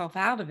get yourself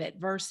out of it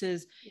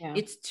versus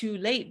it's too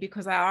late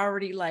because I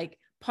already like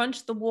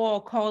punched the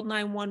wall, called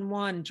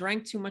 911,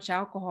 drank too much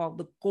alcohol.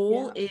 The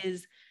goal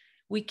is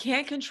we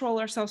can't control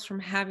ourselves from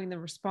having the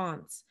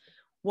response.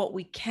 What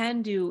we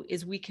can do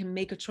is we can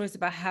make a choice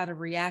about how to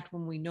react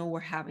when we know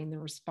we're having the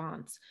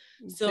response.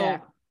 So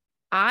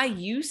I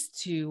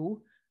used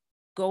to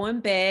go in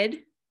bed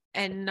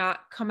and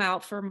not come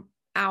out for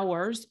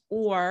hours,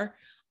 or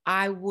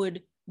I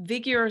would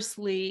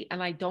vigorously,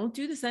 and I don't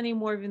do this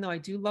anymore, even though I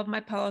do love my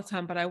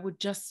Peloton, but I would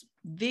just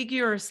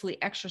vigorously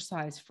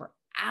exercise for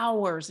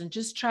hours and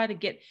just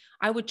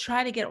I would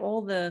try to get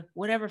all the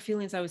whatever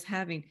feelings I was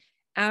having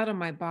out of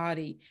my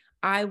body.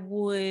 I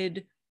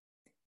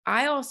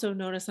also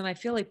notice, and I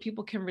feel like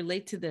people can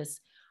relate to this,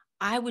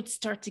 I would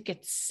start to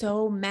get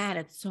so mad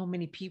at so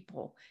many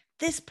people.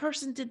 This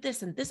person did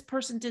this and this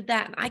person did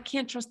that, and I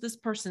can't trust this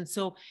person.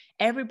 So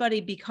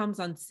everybody becomes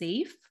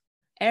unsafe.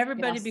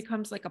 Everybody Yes.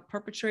 becomes like a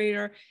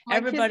perpetrator. My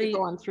kids are Everybody,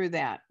 going through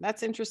that.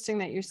 That's interesting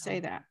that you say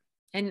that.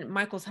 and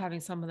Michael's having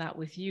some of that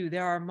with you.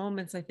 There are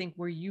moments, I think,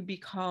 where you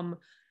become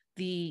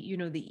the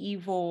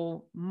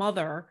evil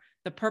mother,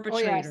 the Oh, yes.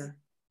 perpetrator.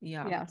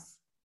 Yeah. Yes.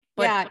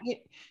 But Yeah.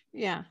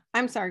 Yeah.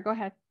 I'm sorry. Go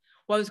ahead.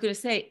 well, I was going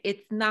to say,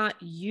 it's not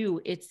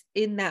you. It's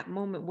in that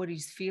moment what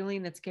he's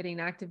feeling that's getting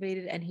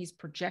activated, and he's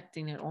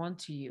projecting it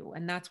onto you.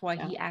 And that's why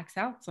Yeah. he acts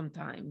out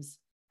sometimes.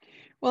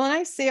 Well, and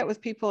I see it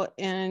with people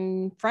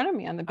in front of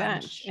me on the I'm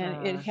bench,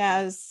 and it sure.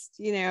 has,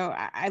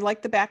 I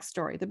like the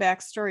backstory. The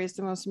backstory is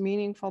the most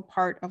meaningful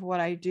part of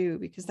what I do,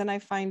 because then I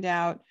find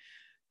out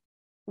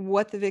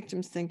what the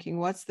victim's thinking,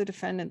 what's the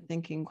defendant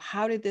thinking,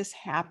 how did this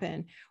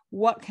happen,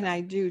 what can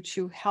I do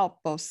to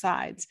help both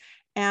sides.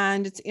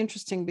 And it's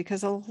interesting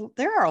because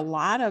there are a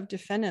lot of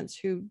defendants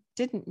who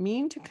didn't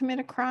mean to commit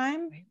a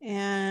crime.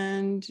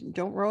 And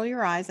don't roll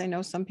your eyes. I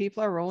know some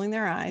people are rolling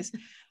their eyes,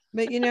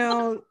 but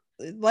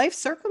life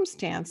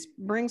circumstance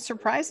brings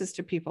surprises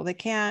to people.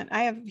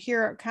 I have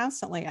hear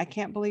constantly, I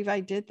can't believe I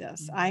did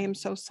this. I am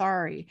so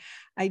sorry.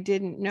 I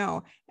didn't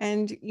know.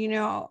 And,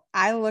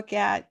 I look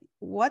at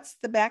what's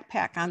the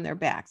backpack on their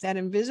back, that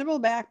invisible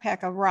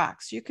backpack of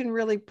rocks. You can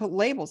really put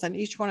labels on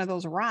each one of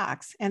those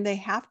rocks, and they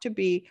have to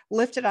be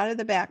lifted out of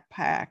the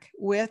backpack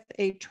with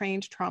a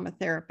trained trauma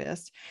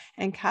therapist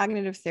and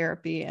cognitive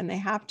therapy. And they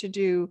have to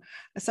do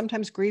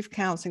sometimes grief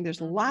counseling.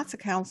 There's lots of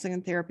counseling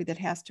and therapy that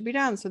has to be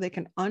done so they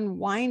can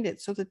unwind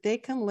it, so that they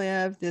can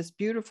live this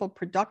beautiful,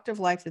 productive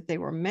life that they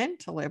were meant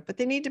to live. But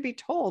they need to be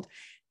told,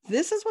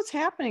 this is what's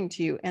happening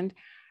to you. And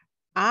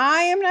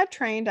I am not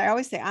trained. I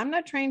always say, I'm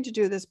not trained to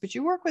do this, but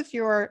you work with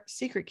your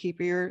secret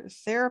keeper, your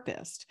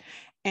therapist.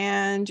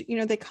 And,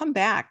 they come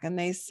back and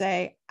they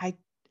say,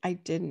 I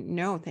didn't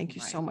know. Thank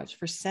you so much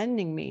for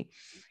sending me.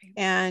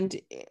 And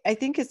I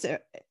think it's an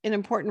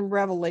important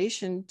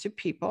revelation to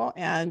people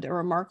and a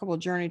remarkable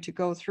journey to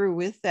go through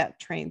with that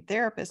trained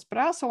therapist. But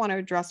I also want to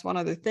address one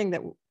other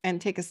thing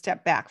and take a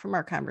step back from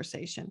our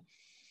conversation.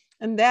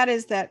 And that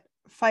is that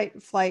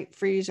fight, flight,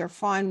 freeze, or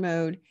fawn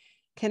mode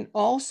can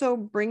also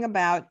bring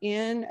about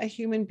in a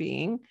human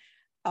being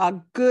a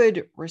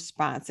good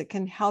response. It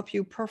can help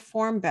you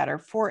perform better.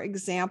 For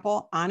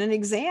example, on an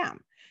exam.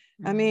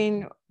 I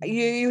mean,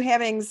 you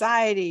have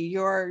anxiety,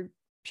 your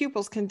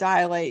pupils can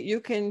dilate,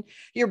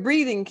 your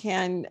breathing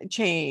can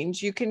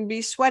change, you can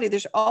be sweaty.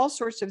 There's all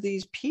sorts of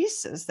these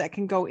pieces that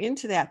can go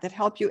into that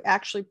help you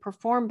actually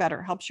perform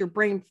better, helps your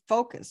brain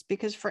focus.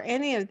 Because for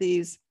any of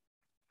these,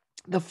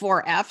 the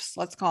 4 F's,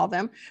 let's call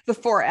them the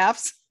 4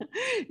 F's,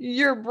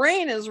 your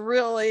brain is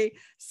really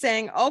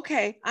saying,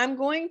 okay, I'm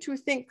going to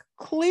think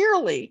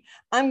clearly.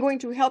 I'm going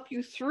to help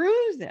you through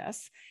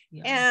this.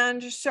 Yeah.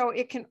 And so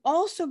it can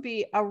also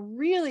be a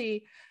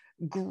really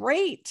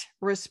great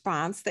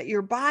response that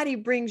your body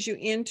brings you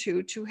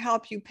into to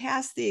help you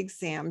pass the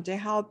exam, to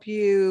help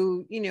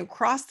you,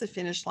 cross the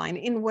finish line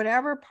in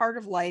whatever part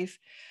of life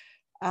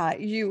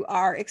you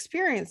are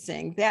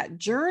experiencing. That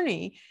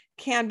journey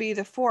can be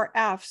the 4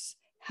 F's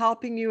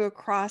helping you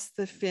across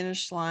the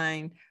finish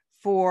line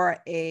for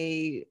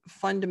a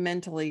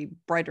fundamentally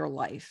brighter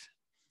life.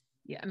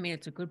 Yeah, I mean,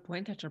 it's a good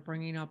point that you're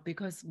bringing up,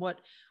 because what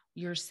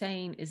you're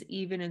saying is,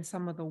 even in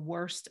some of the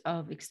worst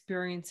of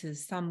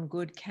experiences, some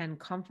good can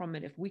come from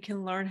it. If we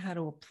can learn how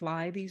to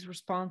apply these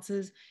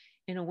responses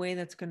in a way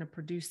that's going to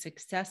produce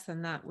success,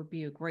 then that would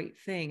be a great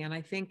thing. And I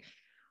think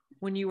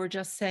when you were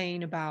just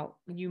saying about,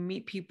 you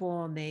meet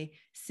people and they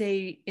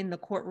say in the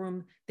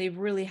courtroom, they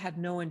really had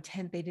no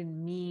intent. They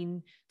didn't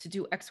mean to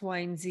do X, Y,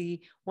 and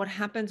Z. What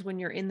happens when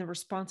you're in the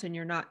response and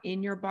you're not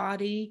in your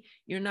body?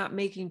 You're not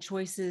making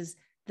choices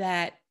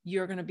that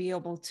you're going to be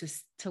able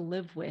to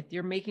live with.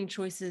 You're making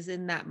choices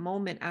in that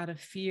moment out of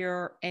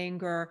fear,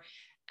 anger,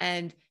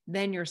 and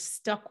then you're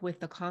stuck with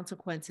the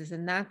consequences.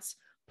 And that's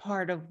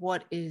part of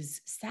what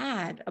is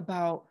sad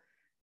about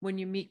when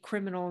you meet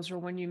criminals or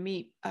when you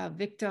meet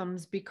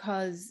victims,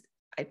 because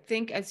I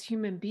think as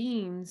human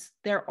beings,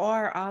 there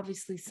are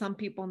obviously some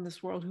people in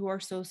this world who are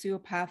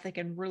sociopathic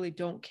and really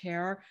don't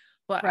care.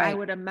 But right. I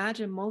would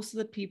imagine most of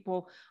the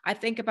people, I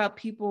think about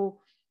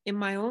people in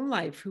my own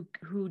life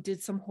who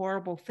did some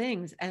horrible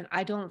things, and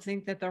I don't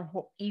think that they're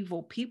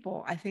evil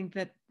people. I think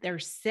that they're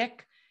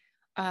sick,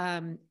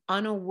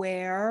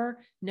 unaware,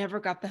 never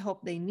got the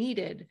help they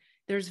needed.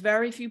 There's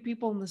very few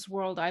people in this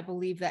world, I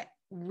believe, that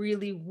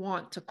really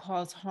want to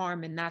cause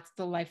harm, and that's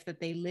the life that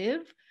they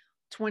live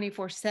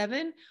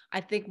 24/7.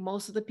 I think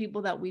most of the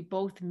people that we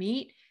both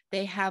meet,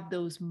 they have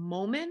those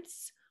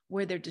moments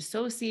where they're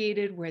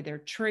dissociated, where they're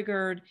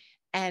triggered,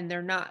 and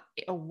they're not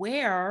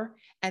aware,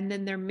 and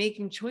then they're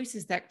making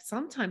choices that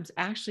sometimes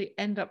actually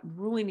end up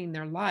ruining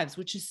their lives,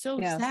 which is so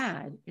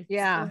sad.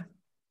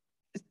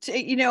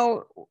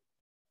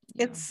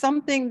 It's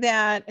something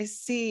that I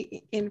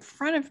see in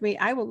front of me.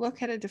 I will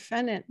look at a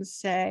defendant and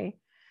say,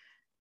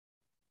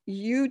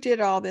 you did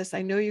all this.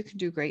 I know you can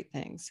do great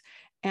things.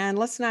 And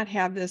let's not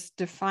have this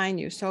define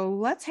you. So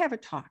let's have a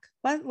talk.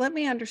 Let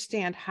me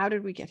understand, how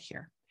did we get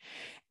here?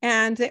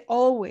 And they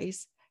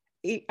always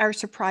are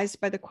surprised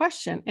by the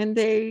question. And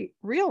they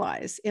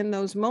realize in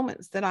those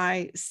moments that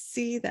I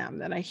see them,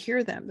 that I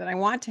hear them, that I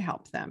want to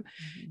help them.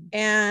 Mhm.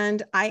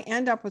 And I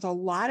end up with a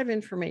lot of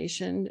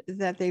information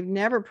that they've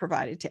never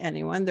provided to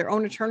anyone. Their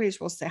own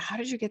attorneys will say, how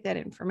did you get that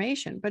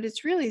information? But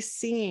it's really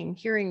seeing,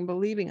 hearing,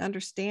 believing,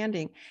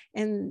 understanding,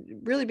 and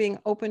really being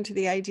open to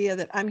the idea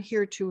that I'm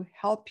here to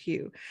help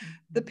you.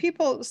 The Mhm.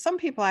 people, some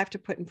people I have to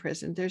put in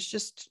prison. There's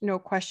just no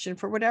question,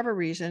 for whatever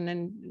reason.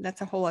 And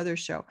that's a whole other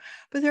show.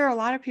 But there are a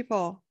lot of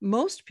people,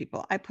 most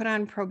people I put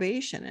on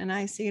probation, and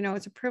I say,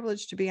 it's a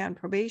privilege to be on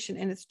probation,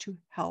 and it's to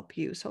help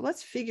you. So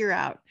let's figure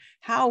out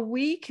how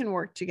we can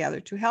work together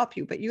to help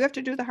you. But you have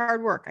to do the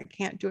hard work. I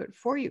can't do it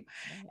for you.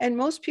 Right. And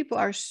most people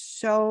are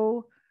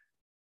so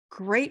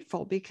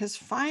grateful because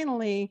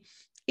finally,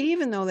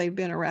 even though they've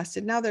been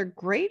arrested, now they're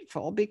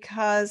grateful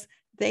because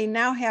they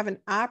now have an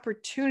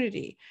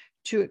opportunity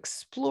to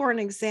explore and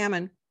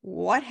examine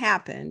what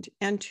happened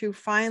and to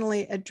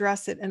finally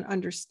address it and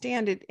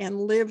understand it and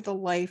live the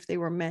life they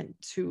were meant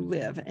to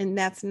live. And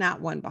that's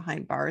not one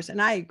behind bars. And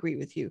I agree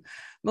with you.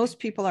 Most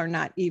people are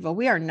not evil.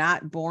 We are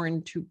not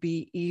born to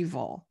be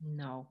evil.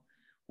 No,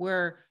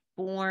 we're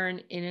born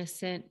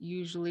innocent,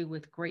 usually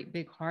with great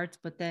big hearts,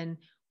 but then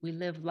we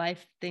live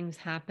life, things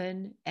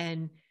happen,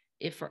 and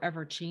it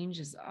forever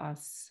changes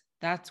us.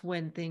 That's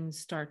when things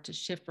start to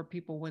shift for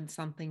people, when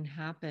something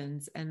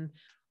happens. And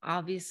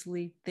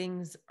obviously,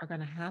 things are going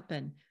to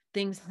happen.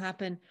 Things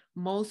happen.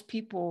 Most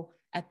people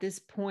at this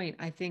point,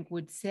 I think,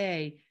 would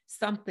say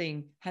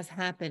something has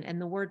happened. And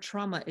the word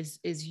trauma is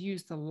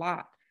used a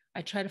lot.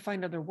 I try to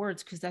find other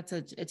words because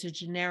it's a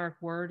generic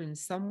word in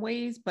some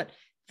ways, but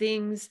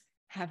things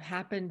have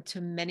happened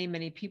to many,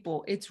 many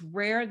people. It's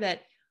rare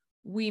that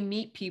we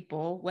meet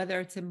people, whether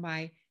it's in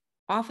my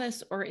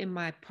office or in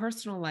my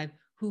personal life,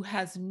 who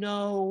has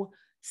no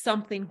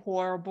something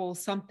horrible,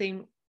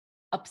 something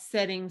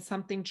upsetting,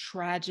 something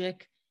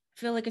tragic. I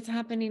feel like it's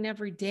happening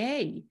every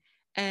day.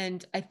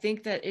 And I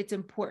think that it's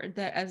important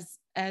that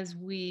as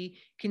we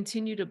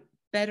continue to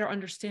better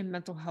understand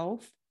mental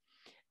health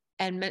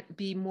and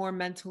be more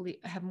mentally,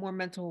 have more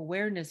mental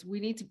awareness, we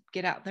need to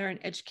get out there and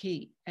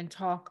educate and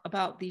talk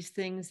about these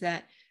things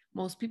that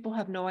most people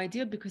have no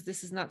idea, because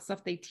this is not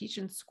stuff they teach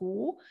in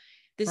school.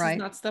 This is Right.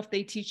 not stuff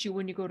they teach you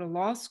when you go to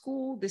law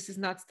school. This is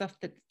not stuff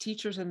that the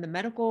teachers and the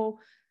medical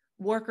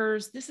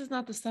workers, this is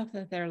not the stuff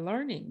that they're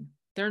learning.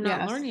 They're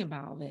not Yes. learning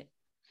about it.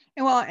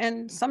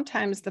 And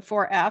sometimes the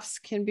 4 F's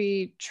can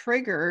be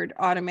triggered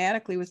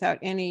automatically without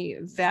any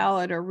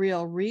valid or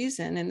real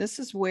reason. And this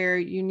is where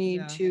you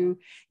need Yeah. to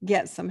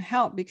get some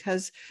help,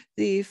 because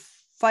the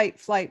fight,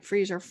 flight,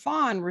 freeze, or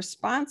fawn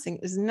responding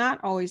is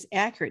not always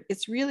accurate.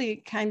 It's really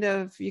kind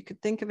of, you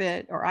could think of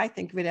it, or I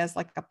think of it as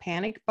like a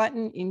panic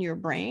button in your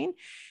brain.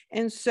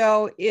 And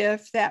so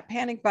if that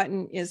panic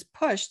button is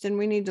pushed, then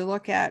we need to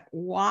look at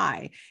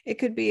why. It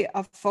could be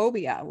a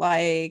phobia,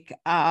 like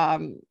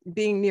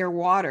being near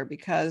water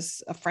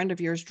because a friend of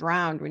yours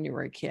drowned when you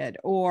were a kid,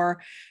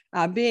 or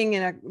being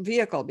in a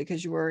vehicle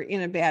because you were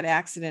in a bad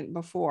accident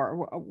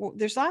before.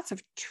 There's lots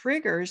of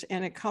triggers,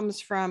 and it comes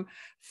from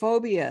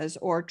phobias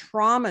or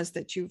traumas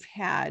that you've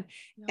had.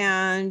 Yeah.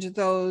 And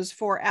those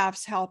 4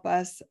 F's help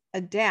us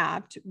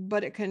adapt,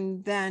 but it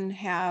can then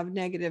have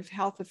negative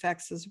health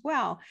effects as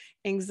well: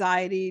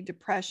 anxiety,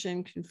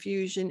 depression,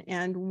 confusion.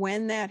 And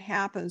when that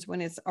happens,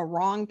 when it's a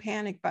wrong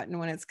panic button,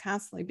 when it's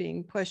constantly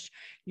being pushed,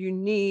 you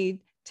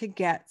need to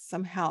get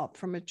some help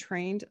from a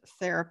trained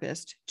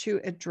therapist to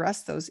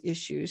address those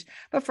issues.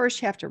 But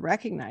first, you have to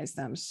recognize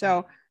them.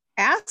 So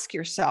ask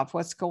yourself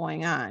what's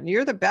going on.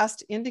 You're the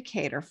best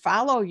indicator.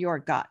 Follow your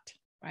gut.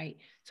 Right.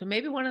 So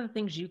maybe one of the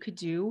things you could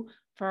do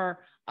for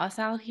us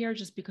out here,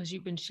 just because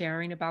you've been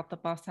sharing about the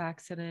bus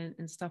accident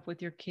and stuff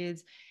with your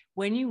kids,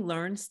 when you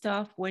learn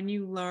stuff, when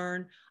you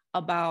learn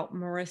about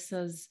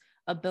Marissa's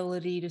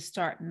ability to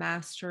start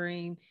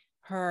mastering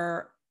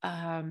her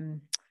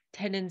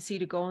tendency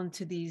to go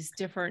into these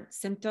different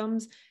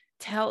symptoms,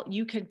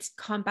 you can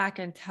come back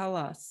and tell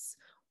us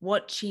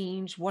what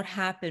changed, what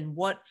happened,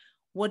 what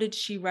did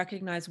she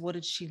recognize, what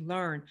did she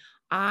learn.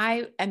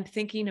 I am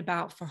thinking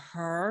about, for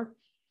her,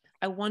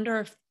 I wonder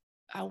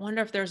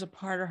if there's a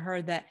part of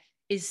her that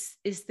is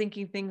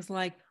thinking things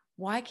like,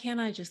 why can't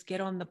I just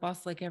get on the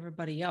bus like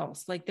everybody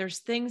else? Like, there's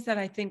things that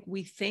I think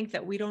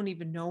that we don't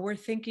even know we're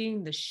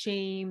thinking. The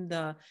shame,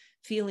 the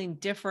feeling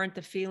different,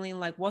 the feeling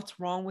like, what's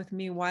wrong with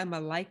me? Why am I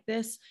like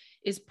this?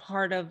 Is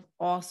part of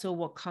also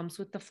what comes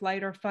with the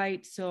flight or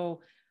fight.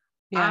 So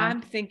Yeah.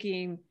 I'm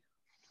thinking,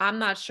 I'm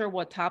not sure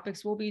what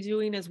topics we'll be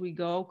doing as we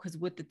go, because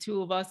with the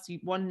two of us,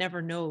 one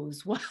never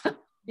knows what.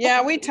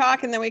 Yeah, we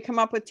talk and then we come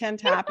up with 10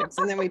 topics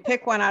and then we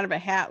pick one out of a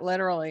hat,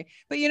 literally.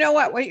 But you know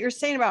what you're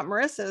saying about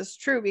Marissa is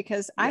true,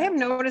 because I have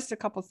noticed a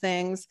couple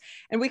things,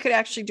 and we could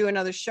actually do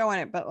another show on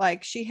it. But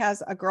like, she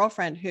has a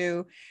girlfriend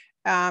who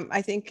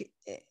I think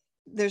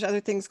there's other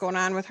things going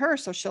on with her.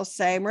 So she'll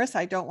say, Marissa,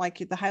 I don't like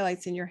the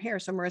highlights in your hair.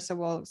 So Marissa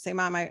will say,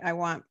 Mom, I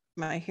want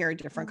my hair a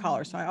different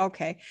color. So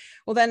okay,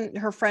 well then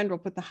her friend will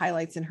put the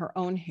highlights in her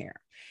own hair.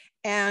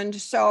 And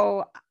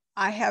so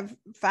I have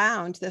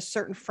found that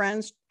certain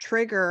friends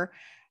trigger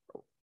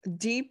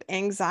deep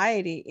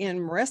anxiety in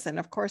Marissa. And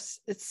of course,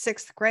 it's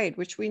sixth grade,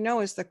 which we know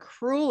is the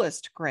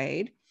cruelest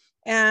grade.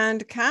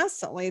 And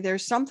constantly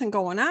there's something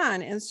going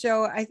on. And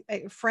so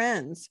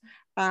friends,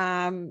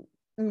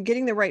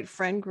 getting the right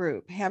friend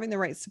group, having the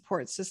right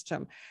support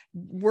system,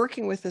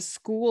 working with the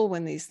school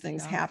when these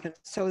things happen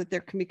so that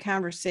there can be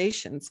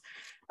conversations.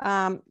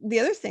 The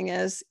other thing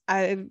is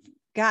I've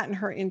gotten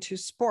her into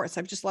sports.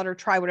 I've just let her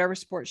try whatever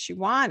sport she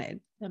wanted.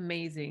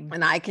 Amazing.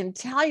 And I can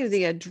tell you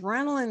the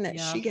adrenaline that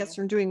she gets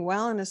from doing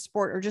well in a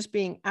sport or just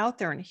being out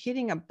there and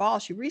hitting a ball.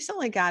 She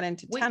recently got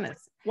into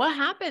tennis. What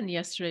happened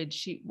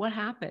yesterday? What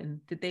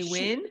happened? Did they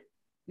win?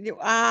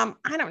 I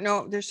don't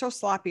know. They're so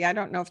sloppy. I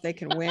don't know if they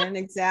can win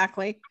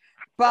exactly.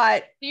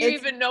 But do you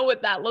even know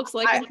what that looks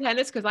like in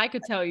tennis? Because I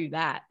could tell you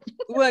that.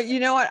 Well,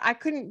 you know what? I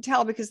couldn't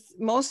tell because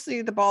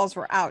mostly the balls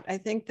were out. I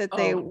think that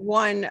they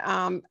won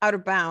out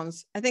of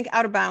bounds. I think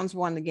out of bounds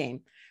won the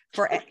game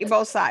for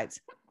both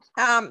sides.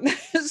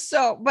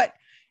 But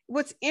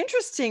what's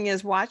interesting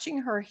is watching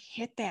her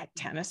hit that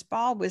tennis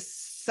ball with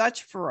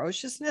such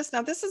ferociousness.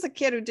 Now, this is a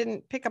kid who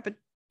didn't pick up a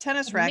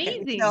tennis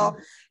racket until,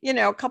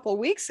 a couple of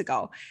weeks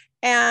ago.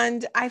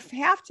 And I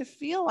have to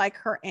feel like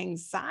her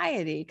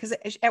anxiety, because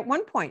at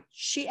one point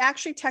she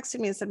actually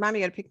texted me and said, Mom,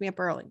 you got to pick me up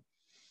early.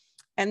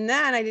 And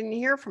then I didn't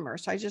hear from her.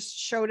 So I just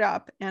showed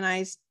up and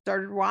I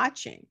started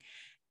watching.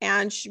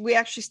 And we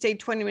actually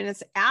stayed 20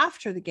 minutes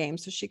after the game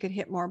so she could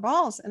hit more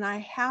balls. And I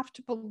have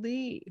to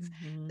believe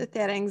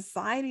that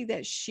anxiety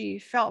that she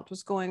felt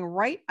was going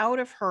right out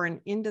of her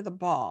and into the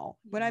ball.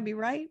 Would I be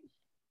right?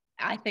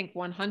 I think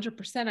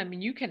 100%. I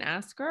mean, you can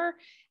ask her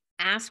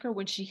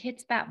when she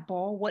hits that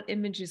ball, what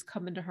images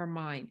come into her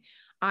mind.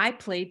 I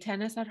played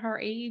tennis at her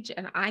age,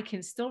 and I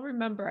can still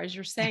remember, as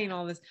you're saying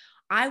all this,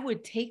 I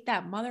would take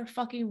that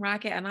motherfucking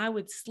racket and I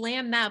would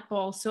slam that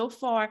ball so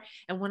far.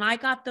 And when I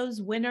got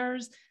those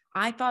winners,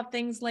 I thought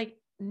things like,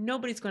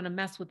 nobody's going to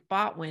mess with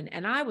Botwin.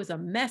 And I was a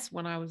mess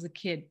when I was a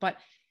kid, but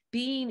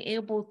being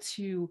able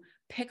to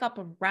pick up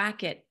a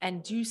racket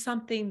and do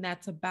something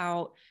that's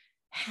about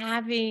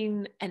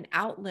having an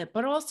outlet,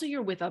 but also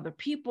you're with other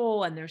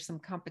people and there's some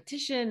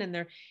competition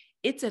and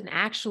it's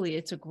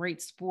a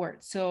great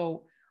sport.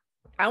 So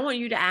I want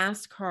you to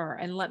ask her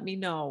and let me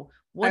know.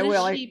 I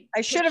will.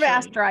 I should have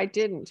asked her. I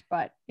didn't,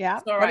 but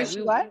yeah. All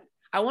right.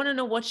 I want to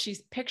know what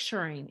she's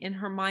picturing in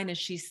her mind as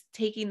she's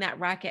taking that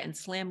racket and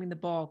slamming the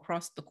ball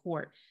across the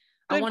court.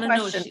 Good I want to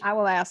know. I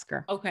will ask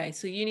her. Okay.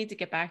 So you need to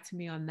get back to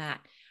me on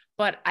that.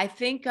 But I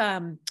think,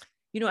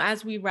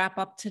 as we wrap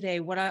up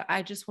today, what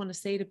I just want to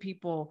say to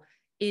people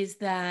is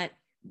that,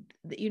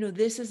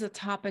 this is a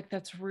topic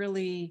that's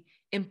really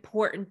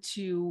important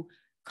to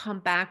come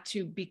back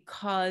to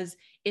because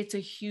it's a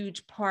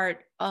huge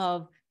part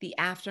of the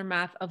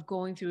aftermath of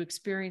going through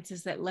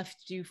experiences that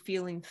left you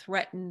feeling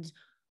threatened,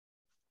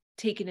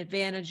 taken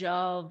advantage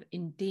of,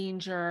 in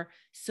danger.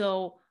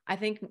 So I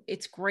think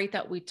it's great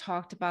that we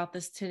talked about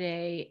this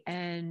today,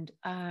 and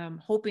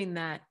hoping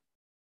that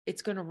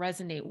it's going to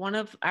resonate. One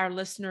of our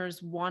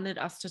listeners wanted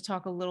us to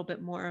talk a little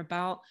bit more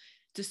about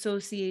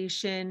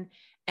dissociation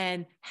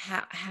and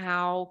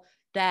how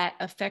that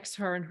affects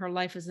her in her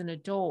life as an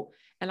adult.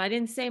 And I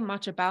didn't say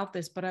much about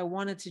this, but I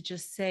wanted to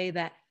just say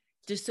that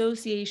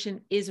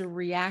dissociation is a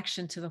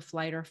reaction to the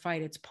flight or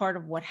fight. It's part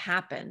of what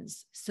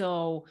happens.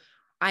 So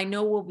I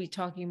know we'll be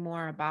talking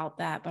more about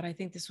that, but I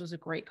think this was a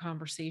great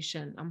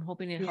conversation. I'm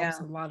hoping it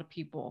helps a lot of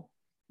people.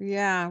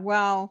 Yeah.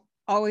 Well,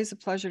 always a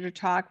pleasure to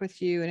talk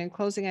with you. And in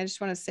closing, I just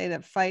want to say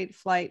that fight,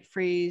 flight,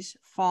 freeze,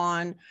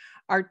 fawn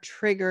are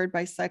triggered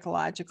by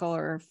psychological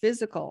or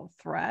physical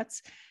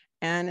threats.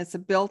 And it's a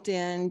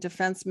built-in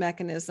defense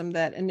mechanism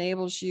that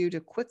enables you to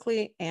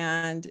quickly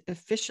and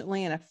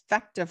efficiently and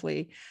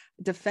effectively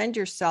defend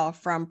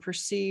yourself from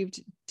perceived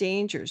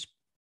dangers.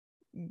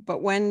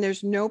 But when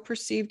there's no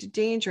perceived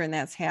danger and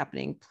that's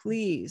happening,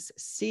 please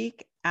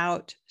seek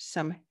out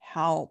some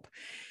help.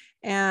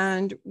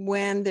 And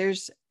when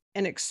there's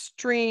an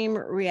extreme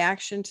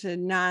reaction to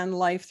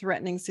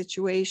non-life-threatening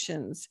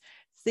situations,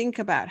 think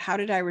about how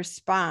did I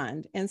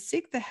respond, and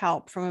seek the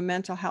help from a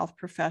mental health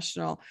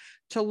professional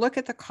to look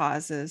at the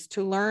causes,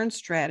 to learn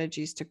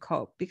strategies to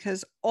cope,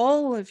 because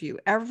all of you,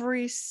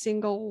 every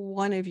single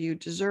one of you,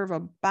 deserve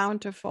a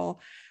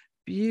bountiful,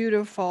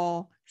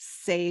 beautiful,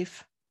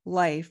 safe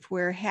life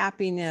where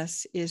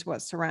happiness is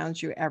what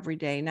surrounds you every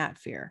day, not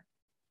fear.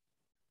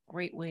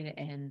 Great way to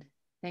end.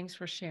 Thanks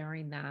for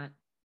sharing that.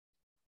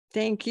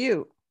 Thank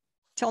you.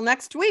 Till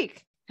next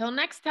week. Till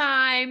next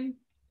time.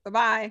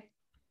 Bye-bye.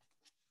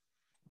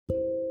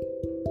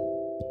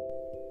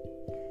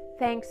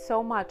 Thanks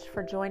so much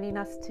for joining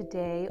us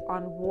today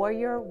on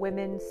Warrior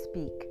Women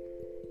Speak.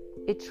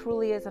 It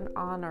truly is an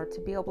honor to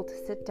be able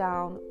to sit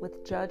down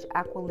with Judge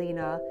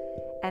Aquilina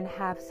and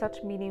have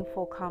such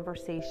meaningful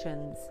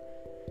conversations.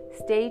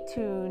 Stay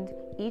tuned.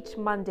 Each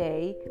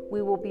Monday,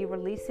 we will be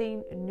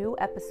releasing new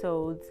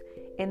episodes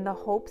in the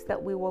hopes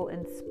that we will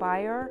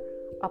inspire,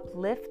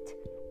 uplift,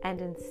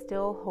 and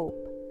instill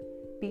hope.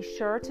 Be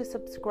sure to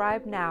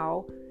subscribe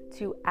now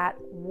to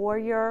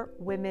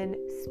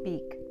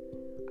 @WarriorWomenSpeak.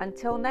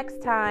 Until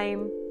next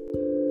time.